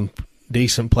 Some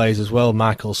decent players as well.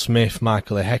 Michael Smith,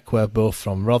 Michael Ehekwe, both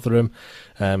from Rotherham.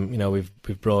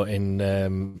 We've brought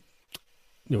in.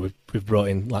 We've brought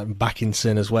in like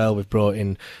Backinson as well. We've brought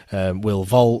in Will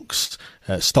Volks,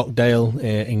 Stockdale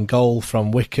in goal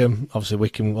from Wickham. Obviously,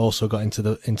 Wickham also got into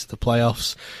the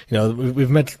playoffs. We've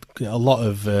made a lot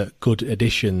of good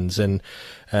additions, and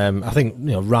I think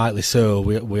rightly so.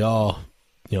 We are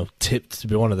tipped to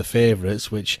be one of the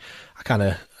favourites, which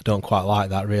I don't quite like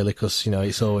that really, because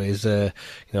it's always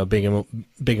big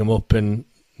 'em up and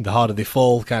the harder they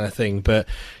fall kind of thing. But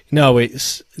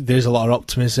there's a lot of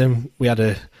optimism. We had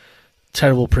a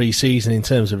terrible pre-season in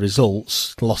terms of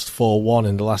results, lost 4-1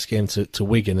 in the last game to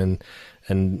Wigan,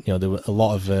 and there were a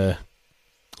lot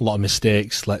of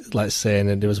mistakes, let's say,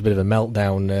 and there was a bit of a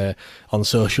meltdown on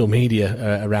social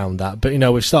media around that. But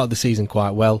we've started the season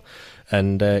quite well,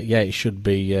 and it should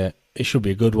be a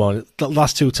good one. The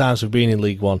last 2 times we've been in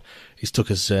League One, it's took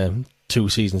us 2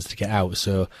 seasons to get out,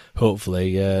 so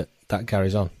hopefully that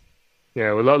carries on.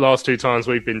 Yeah, well, the last 2 times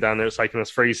we've been down there, it's taken us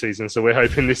 3 seasons, so we're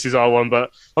hoping this is our one,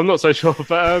 but I'm not so sure.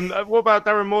 But what about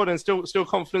Darren Moore then? Still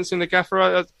confidence in the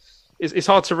gaffer? It's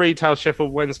hard to read how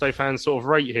Sheffield Wednesday fans sort of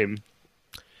rate him.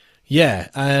 Yeah,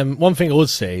 one thing I would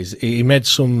say is he made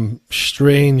some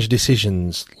strange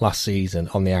decisions last season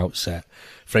on the outset.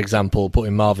 For example,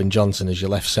 putting Marvin Johnson as your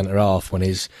left centre-half when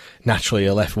he's naturally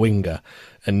a left winger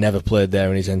and never played there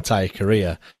in his entire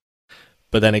career.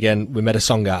 But then again, we made a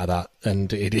song out of that,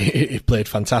 and it played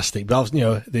fantastic. But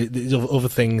there's other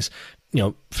things.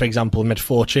 For example, we made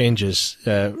 4 changes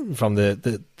from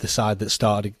the side that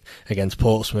started against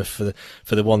Portsmouth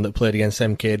for the one that played against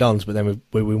MK Dons. But then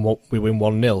we win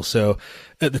 1-0. So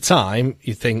at the time,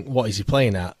 you think, what is he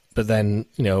playing at? But then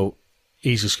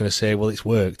he's just going to say, well, it's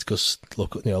worked because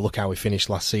look how we finished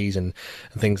last season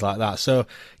and things like that. So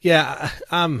yeah,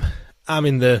 I'm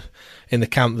in the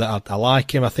camp that I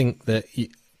like him. I think that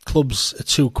clubs are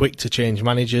too quick to change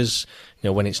managers,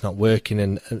 when it's not working.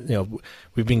 And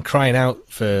we've been crying out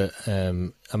for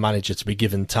a manager to be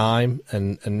given time,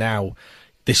 and now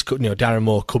this could, Darren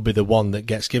Moore could be the one that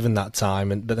gets given that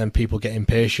time. But then people get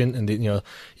impatient, and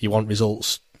you want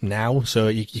results now. So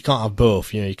you can't have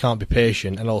both. You can't be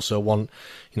patient and also want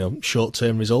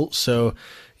short-term results. So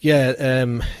yeah,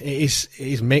 it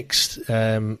is mixed.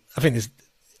 I think there's.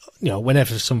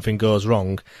 Whenever something goes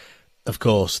wrong, of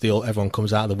course, everyone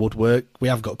comes out of the woodwork. We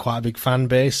have got quite a big fan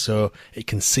base, so it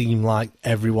can seem like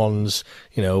everyone's,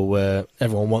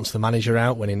 everyone wants the manager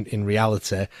out, when in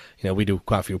reality, we do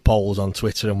quite a few polls on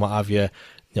Twitter and what have you.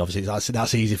 Obviously,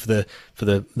 that's easy for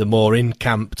the more in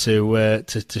camp to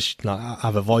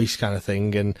have a voice kind of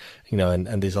thing, and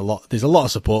and there's a lot of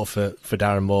support for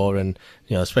Darren Moore, and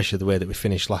especially the way that we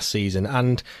finished last season,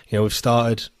 and we've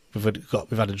started. We've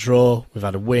had a draw, we've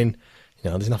had a win.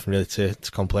 There's nothing really to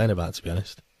complain about, to be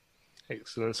honest.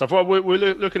 Excellent. So we're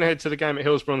looking ahead to the game at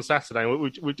Hillsborough on Saturday.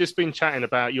 We've just been chatting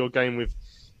about your game with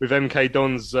MK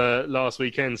Dons last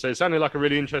weekend. So it sounded like a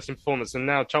really interesting performance. And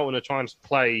now Charlton are trying to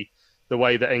play the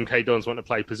way that MK Dons want to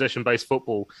play, possession-based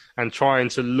football, and trying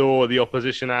to lure the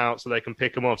opposition out so they can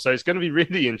pick them off. So it's going to be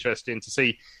really interesting to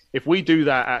see if we do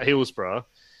that at Hillsborough.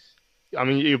 I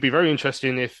mean, it would be very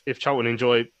interesting if Charlton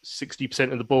enjoy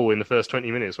 60% of the ball in the first 20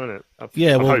 minutes, wouldn't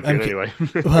it? I'm hoping anyway.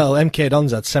 Well, MK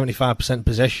Dons had 75%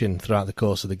 possession throughout the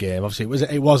course of the game. Obviously,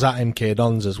 it was at MK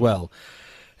Dons as well.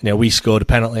 We scored a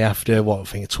penalty after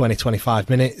 20-25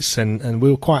 minutes, and we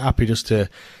were quite happy just to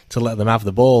let them have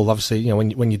the ball. Obviously,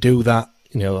 when you do that,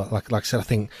 like I said, I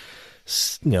think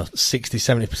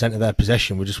 60-70% of their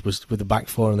possession was with the back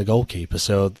four and the goalkeeper,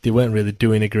 so they weren't really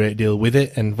doing a great deal with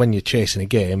it. And when you're chasing a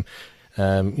game,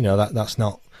 that's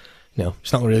not,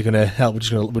 it's not really going to help. We're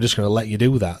just going to let you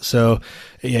do that. So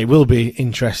yeah, it will be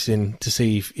interesting to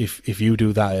see if you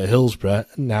do that at Hillsborough.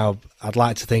 Now, I'd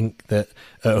like to think that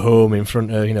at home in front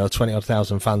of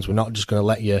 20,000 fans, we're not just going to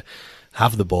let you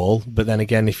have the ball. But then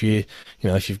again, if you've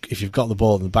got the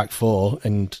ball in the back four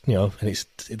and it's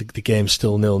the game's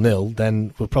still 0-0,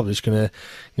 then we're probably just going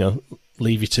to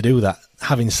leave you to do that.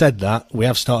 Having said that, we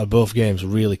have started both games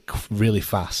really, really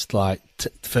fast. Like the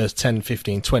first 10,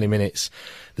 15, 20 minutes,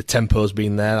 the tempo's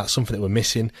been there. That's something that we're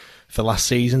missing. for last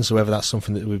season. So whether that's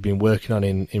something that we've been working on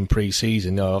in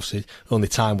pre-season, obviously only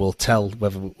time will tell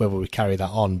whether we carry that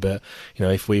on. But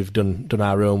if we've done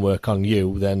our own work on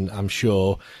you, then I'm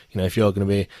sure if you're going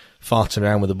to be farting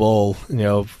around with the ball,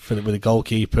 with the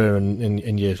goalkeeper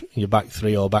and your back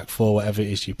three or back four, whatever it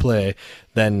is you play,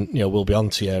 then we'll be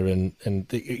onto you. And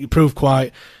it proved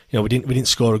quite. We didn't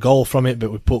score a goal from it,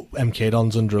 but we put MK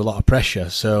Dons under a lot of pressure.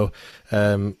 So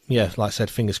like I said,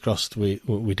 fingers crossed we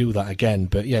do that again.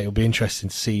 But yeah, it'll be interesting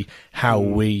to see how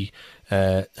we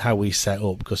set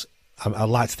up, because I'd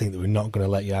like to think that we're not going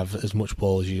to let you have as much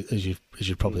ball as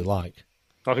you'd probably like.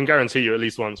 I can guarantee you at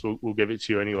least once we'll give it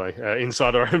to you anyway,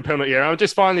 inside our own penalty area.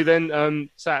 Just finally then,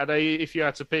 Saturday, if you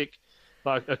had to pick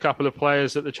like a couple of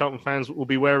players that the Charlton fans will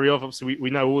be wary of, obviously we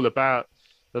know all about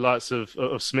the likes of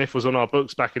Smith was on our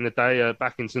books back in the day.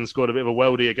 Backington scored a bit of a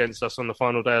worldie against us on the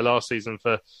final day of last season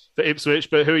for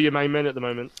Ipswich. But who are your main men at the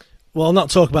moment? Well, I'll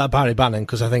not talk about Barry Bannan,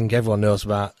 because I think everyone knows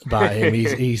about him.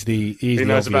 He's the he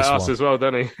knows about us one. as well,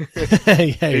 doesn't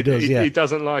he? Yeah, he does. Yeah, he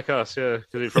doesn't like us. Yeah,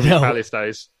 because from his Palace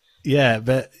days. Yeah,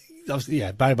 but obviously,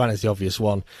 Barry Bannan's the obvious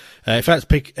one. If I had to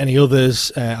pick any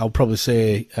others, I'll probably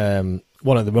say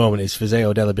one at the moment is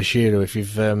Fizeo Dele-Bashiru. If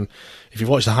you've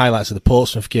watched the highlights of the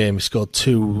Portsmouth game, he scored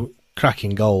 2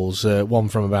 cracking goals, one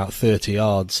from about 30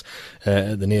 yards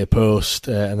at the near post,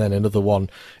 and then another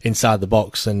one inside the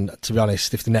box. And to be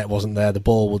honest, if the net wasn't there, the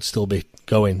ball would still be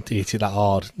going. He hit it that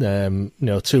hard.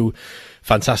 2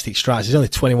 fantastic strikes. He's only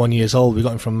 21 years old. We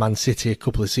got him from Man City a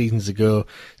couple of seasons ago.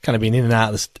 Kind of been in and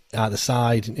out of the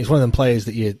side. He's one of them players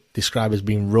that you describe as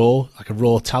being raw, like a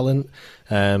raw talent.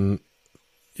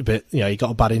 But he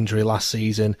got a bad injury last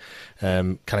season,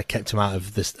 kind of kept him out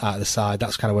of the side.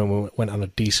 That's kind of when we went on a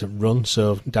decent run.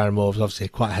 So Darren Moore was obviously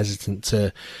quite hesitant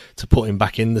to put him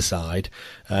back in the side.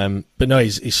 But no,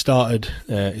 he started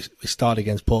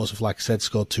against Portsmouth, like I said,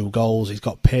 scored 2 goals. He's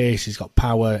got pace, he's got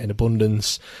power in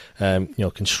abundance.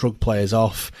 Can shrug players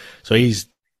off. So he's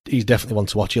definitely one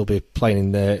to watch. He'll be playing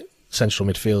in the central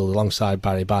midfield alongside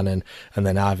Barry Bannan, and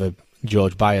then either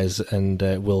George Byers and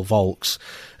Will Volks.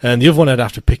 And the other one I'd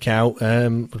have to pick out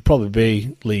would probably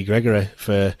be Lee Gregory.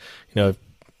 For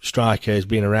striker, has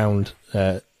been around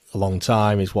a long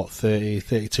time. He's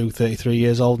 32, 33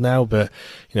 years old now, but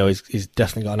he's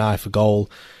definitely got an eye for goal.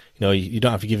 You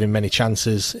don't have to give him many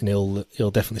chances, and he'll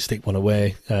definitely stick one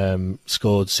away.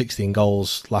 Scored 16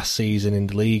 goals last season in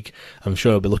the league. I'm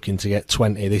sure he'll be looking to get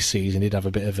 20 this season. He'd have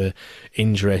a bit of a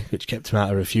injury which kept him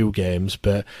out of a few games,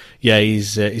 but yeah,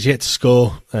 he's yet to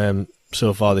score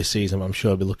so far this season. I'm sure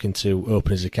he'll be looking to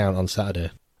open his account on Saturday.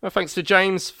 Well, thanks to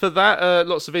James for that.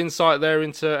 Lots of insight there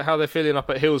into how they're feeling up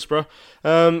at Hillsborough.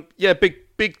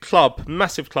 Big club,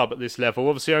 massive club at this level.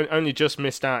 Obviously, only just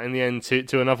missed out in the end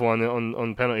to another one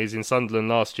on penalties in Sunderland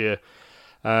last year.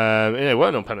 It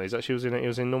weren't on penalties actually. It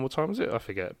was in normal time, was it? I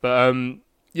forget. But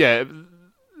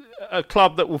a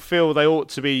club that will feel they ought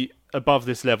to be above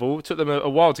this level. It took them a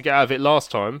while to get out of it last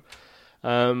time,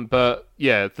 but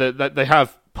yeah, they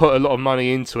have put a lot of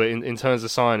money into it in terms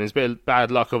of signings. Bit of bad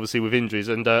luck, obviously, with injuries.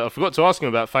 And I forgot to ask him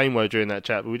about Famewo during that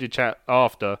chat, but we did chat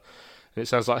after. And it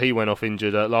sounds like he went off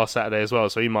injured last Saturday as well,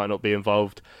 so he might not be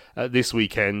involved this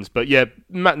weekend. But yeah,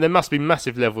 there must be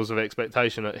massive levels of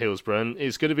expectation at Hillsborough, and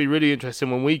it's going to be really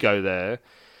interesting when we go there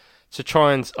to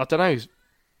try and,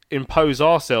 impose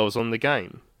ourselves on the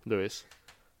game, Lewis.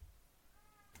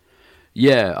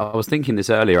 Yeah, I was thinking this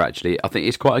earlier, actually. I think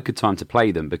it's quite a good time to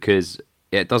play them, because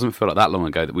it doesn't feel like that long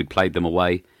ago that we'd played them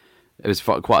away. It was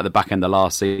quite at the back end of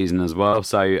last season as well,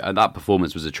 so that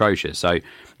performance was atrocious. So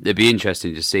it'd be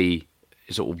interesting to see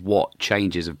sort of what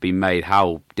changes have been made,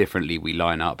 how differently we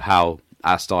line up, how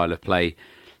our style of play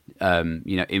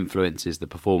influences the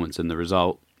performance and the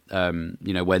result.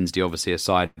 Wednesday, obviously, a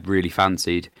side really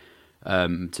fancied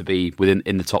to be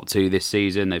in the top 2 this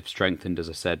season. They've strengthened, as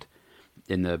I said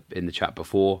in the chat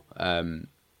before,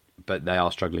 but they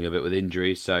are struggling a bit with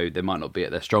injuries, so they might not be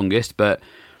at their strongest. But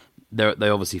they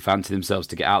obviously fancy themselves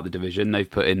to get out of the division. They've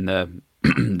put in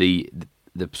the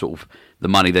sort of the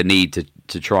money they need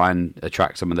to try and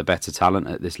attract some of the better talent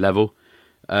at this level.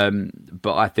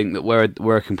 But I think that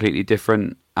we're a completely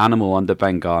different animal under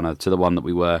Ben Garner to the one that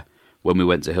we were when we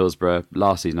went to Hillsborough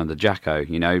last season under Jacko.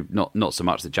 Not so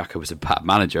much that Jacko was a bad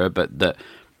manager, but that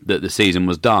the season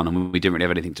was done and we didn't really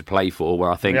have anything to play for. Where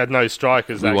I think we had no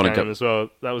strikers that game as well.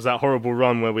 That was that horrible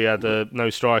run where we had no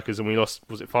strikers and we lost.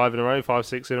 Was it 5 in a row? 5,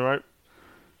 6 in a row?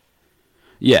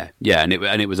 Yeah, and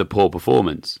it was a poor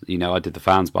performance. I did the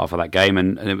fans bar for that game,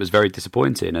 and it was very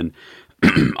disappointing. And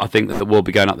I think that we'll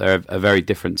be going up there a very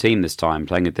different team this time,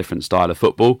 playing a different style of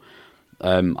football.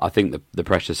 I think the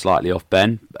pressure's slightly off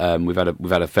Ben. We've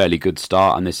had a fairly good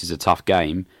start, and this is a tough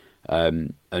game.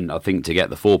 And I think to get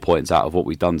the 4 points out of what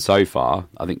we've done so far,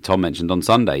 I think Tom mentioned on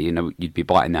Sunday, you'd be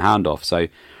biting the hand off. So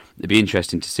it'd be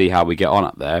interesting to see how we get on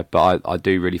up there. But I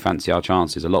do really fancy our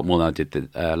chances a lot more than I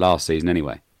did last season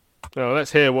anyway. Well,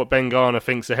 let's hear what Ben Garner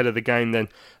thinks ahead of the game then.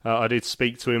 I did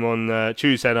speak to him on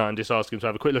Tuesday night and just ask him to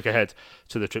have a quick look ahead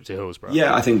to the trip to Hillsborough.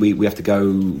 Yeah, I think we have to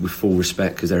go with full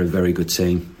respect because they're a very good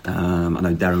team. I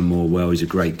know Darren Moore well, he's a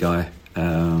great guy. He's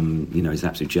an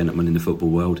absolute gentleman in the football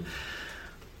world.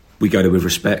 We go there with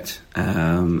respect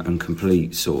and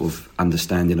complete sort of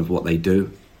understanding of what they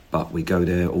do, but we go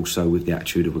there also with the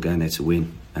attitude of we're going there to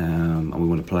win, and we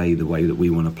want to play the way that we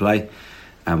want to play,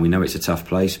 and we know it's a tough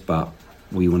place, but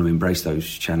we want to embrace those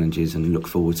challenges and look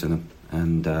forward to them.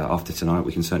 And after tonight,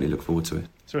 we can certainly look forward to it.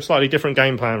 Is there a slightly different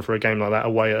game plan for a game like that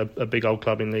away at a big old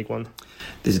club in League One?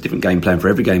 There's a different game plan for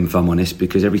every game, if I'm honest,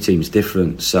 because every team's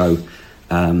different. So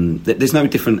there's no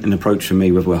different an approach for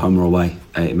me whether we're home or away.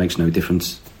 It makes no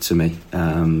difference to me.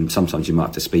 Sometimes you might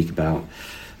have to speak about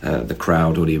the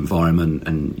crowd or the environment,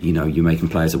 and you're making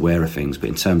players aware of things. But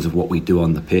in terms of what we do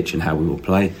on the pitch and how we will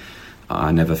play,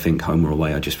 I never think home or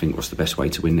away. I just think what's the best way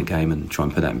to win the game and try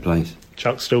and put that in place.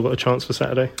 Chuck's still got a chance for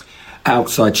Saturday?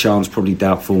 Outside chance, probably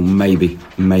doubtful. Maybe.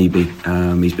 He's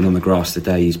been on the grass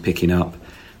today. He's picking up.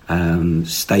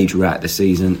 Stage we're at the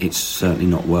season, it's certainly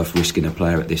not worth risking a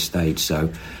player at this stage. So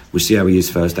we'll see how he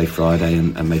is Thursday, Friday,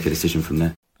 and make a decision from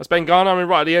there. That's Ben Garner. I mean,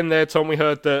 right at the end there, Tom, we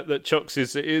heard that Chuks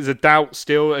is a doubt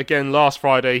still. Again, last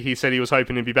Friday he said he was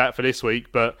hoping he'd be back for this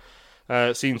week, but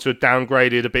seems to have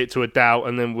downgraded a bit to a doubt,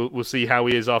 and then we'll see how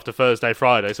he is after Thursday,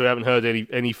 Friday. So we haven't heard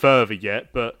any further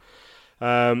yet, but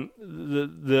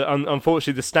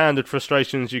unfortunately the standard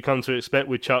frustrations you come to expect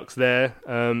with Chuks there.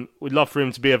 We'd love for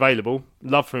him to be available.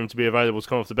 To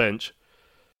come off the bench.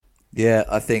 Yeah,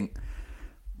 I think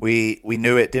we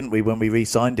knew it, didn't we, when we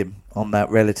re-signed him on that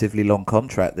relatively long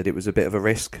contract, that it was a bit of a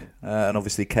risk, and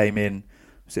obviously came in.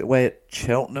 Was it away at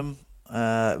Cheltenham?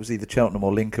 It was either Cheltenham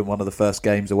or Lincoln, one of the first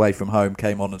games away from home,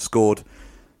 came on and scored.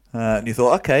 And you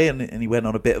thought, okay, and he went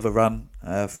on a bit of a run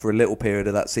for a little period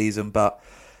of that season. But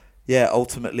yeah,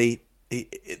 ultimately,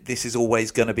 this is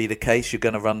always going to be the case. You're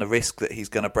going to run the risk that he's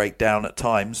going to break down at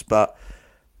times. But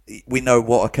we know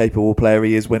what a capable player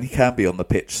he is when he can be on the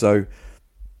pitch. So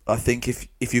I think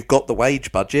if you've got the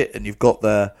wage budget and you've got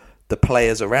the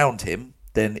players around him,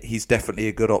 then he's definitely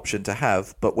a good option to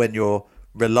have. But when you're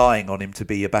relying on him to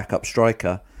be a backup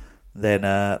striker, then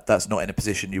that's not in a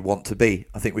position you want to be.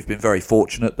 I think we've been very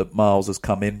fortunate that Miles has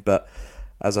come in, but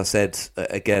as I said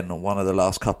again on one of the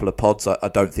last couple of pods, I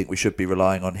don't think we should be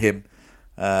relying on him.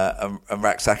 And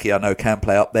Rak-Sakyi I know can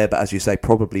play up there, but as you say,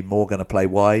 probably more going to play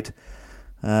wide.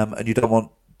 And you don't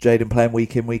want Jayden playing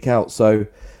week in, week out. So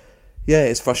yeah,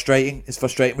 it's frustrating.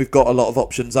 We've got a lot of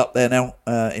options up there now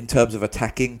in terms of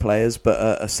attacking players,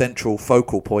 but a central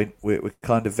focal point, we're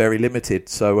kind of very limited.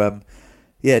 So,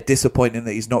 yeah, disappointing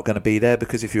that he's not going to be there,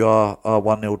 because if you are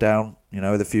 1-0 down,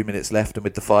 with a few minutes left and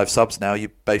with the 5 subs now, you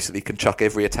basically can chuck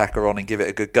every attacker on and give it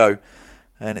a good go.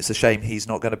 And it's a shame he's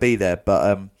not going to be there.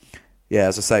 But, yeah,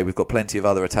 as I say, we've got plenty of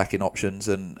other attacking options,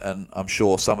 and I'm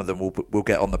sure some of them will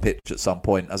get on the pitch at some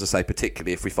point, as I say,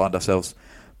 particularly if we find ourselves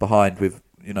behind with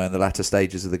in the latter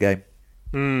stages of the game.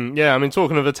 Yeah, I mean,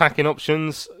 talking of attacking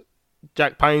options,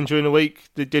 Jack Payne during the week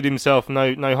did himself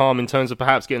no harm in terms of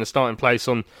perhaps getting a starting place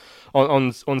on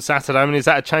Saturday. I mean, is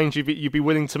that a change you'd be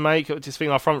willing to make? I just think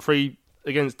our front three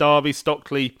against Derby,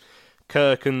 Stockley,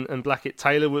 Kirk and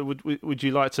Blackett-Taylor, would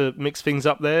you like to mix things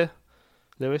up there,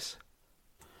 Lewis?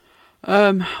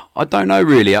 I don't know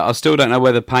really. I still don't know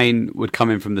whether Payne would come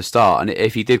in from the start, and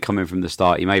if he did come in from the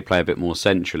start, he may play a bit more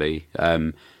centrally.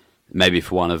 Maybe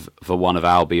for one of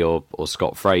Albie or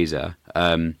Scott Fraser.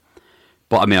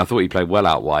 But I mean, I thought he played well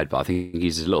out wide, but I think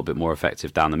he's a little bit more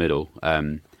effective down the middle.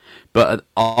 But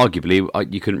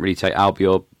arguably, you couldn't really take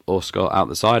Albie or Scott out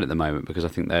the side at the moment, because I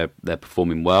think they're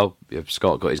performing well.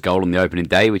 Scott got his goal on the opening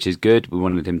day, which is good. We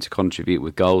wanted him to contribute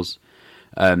with goals.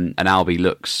 And Albie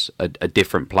looks a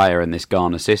different player in this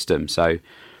Ghana system. So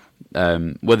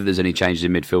whether there's any changes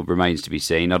in midfield remains to be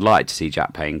seen. I'd like to see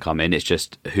Jack Payne come in. It's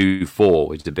just who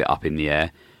for is a bit up in the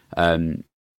air.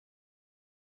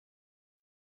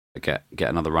 Get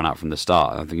another run out from the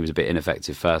start. I think he was a bit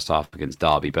ineffective first half against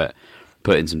Derby, but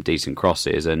put in some decent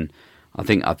crosses, and I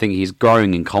think he's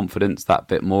growing in confidence that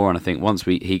bit more. And I think once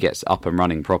he gets up and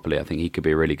running properly, I think he could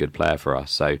be a really good player for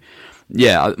us. So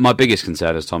yeah, my biggest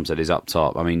concern, as Tom said, is up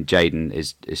top. I mean, Jayden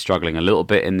is struggling a little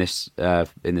bit in this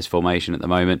formation at the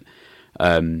moment.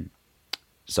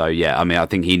 So yeah, I mean, I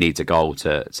think he needs a goal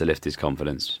to lift his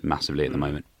confidence massively at the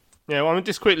moment. Yeah, well, I mean,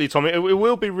 just quickly, Tom, it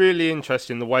will be really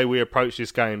interesting the way we approach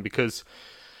this game, because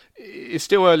it's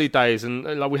still early days, and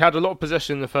we had a lot of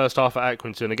possession in the first half at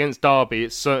Accrington. Against Derby,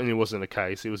 it certainly wasn't the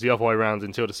case. It was the other way around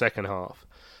until the second half.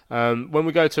 When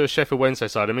we go to a Sheffield Wednesday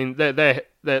side, I mean, they'll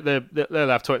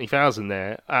have 20,000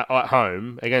 there at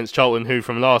home against Charlton, who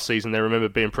from last season they remember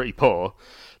being pretty poor.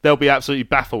 They'll be absolutely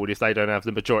baffled if they don't have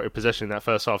the majority of possession in that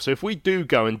first half. So if we do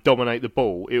go and dominate the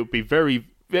ball, it would be very,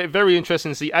 very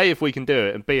interesting to see A, if we can do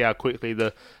it, and B, how quickly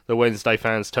the Wednesday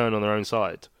fans turn on their own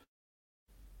side.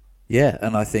 Yeah,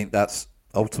 and I think that's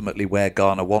ultimately where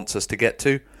Garner wants us to get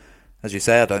to. As you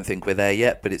say, I don't think we're there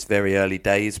yet, but it's very early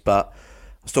days. But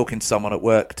I was talking to someone at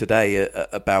work today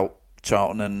about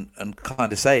Charlton and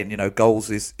kind of saying,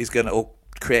 goals is going to, or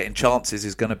creating chances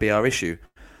is going to be our issue.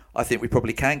 I think we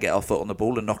probably can get our foot on the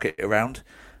ball and knock it around.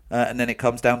 And then it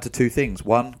comes down to two things.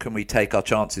 One, can we take our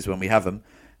chances when we have them?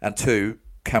 And two,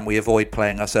 can we avoid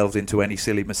playing ourselves into any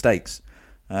silly mistakes?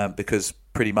 Because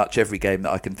pretty much every game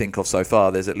that I can think of so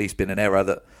far, there's at least been an error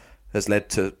that has led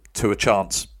to a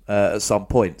chance at some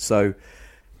point. So,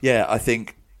 yeah, I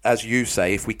think, as you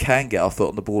say, if we can get our foot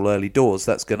on the ball early doors,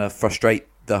 that's going to frustrate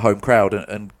the home crowd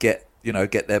and get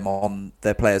them on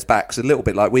their players' backs a little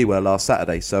bit like we were last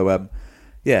Saturday. So,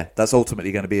 yeah, that's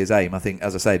ultimately going to be his aim. I think,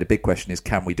 as I say, the big question is,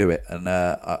 can we do it? And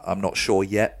I'm not sure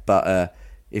yet, but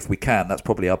if we can, that's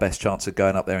probably our best chance of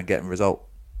going up there and getting a result.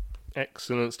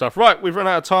 Excellent stuff. Right, we've run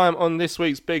out of time on this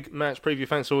week's big match preview.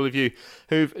 Thanks to all of you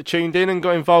who've tuned in and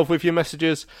got involved with your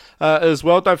messages as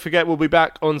well. Don't forget, we'll be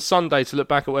back on Sunday to look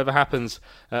back at whatever happens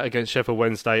against Sheffield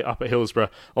Wednesday up at Hillsborough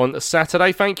on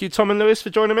Saturday. Thank you, Tom and Lewis, for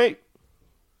joining me.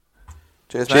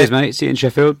 Cheers, mate. See you in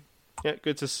Sheffield. Yeah,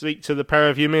 good to speak to the pair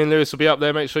of you. Me and Lewis will be up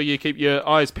there. Make sure you keep your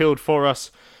eyes peeled for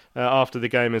us after the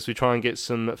game as we try and get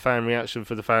some fan reaction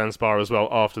for the fans bar as well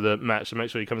after the match. And make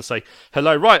sure you come and say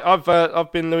hello. Right,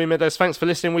 I've been Louis Mendes. Thanks for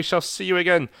listening. We shall see you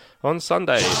again on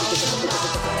Sunday.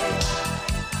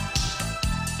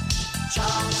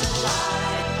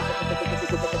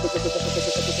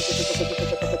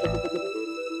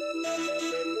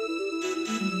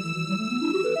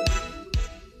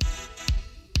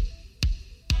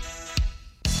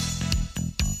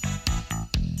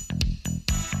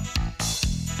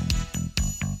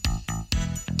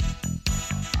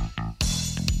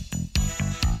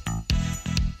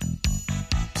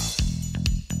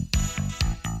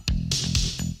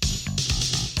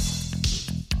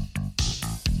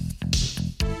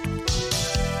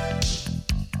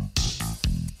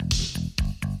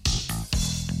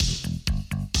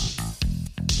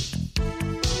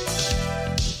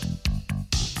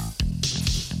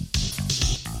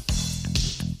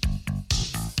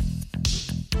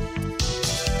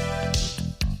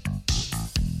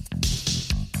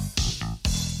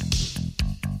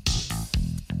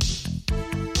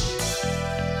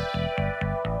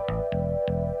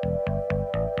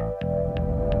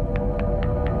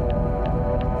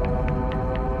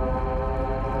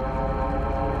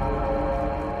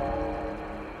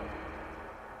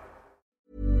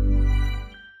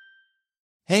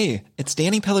 Hey, it's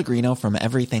Danny Pellegrino from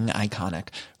Everything Iconic.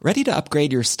 Ready to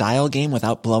upgrade your style game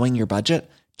without blowing your budget?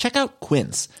 Check out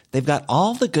Quince. They've got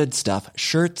all the good stuff,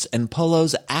 shirts and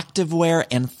polos, activewear,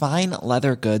 and fine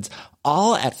leather goods,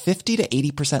 all at 50 to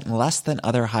 80% less than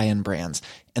other high-end brands.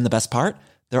 And the best part?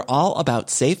 They're all about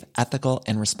safe, ethical,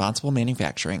 and responsible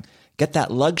manufacturing. Get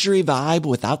that luxury vibe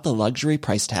without the luxury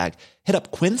price tag. Hit up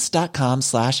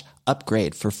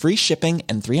quince.com/upgrade for free shipping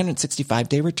and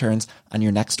 365-day returns on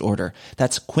your next order.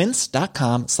 That's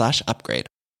quince.com/upgrade.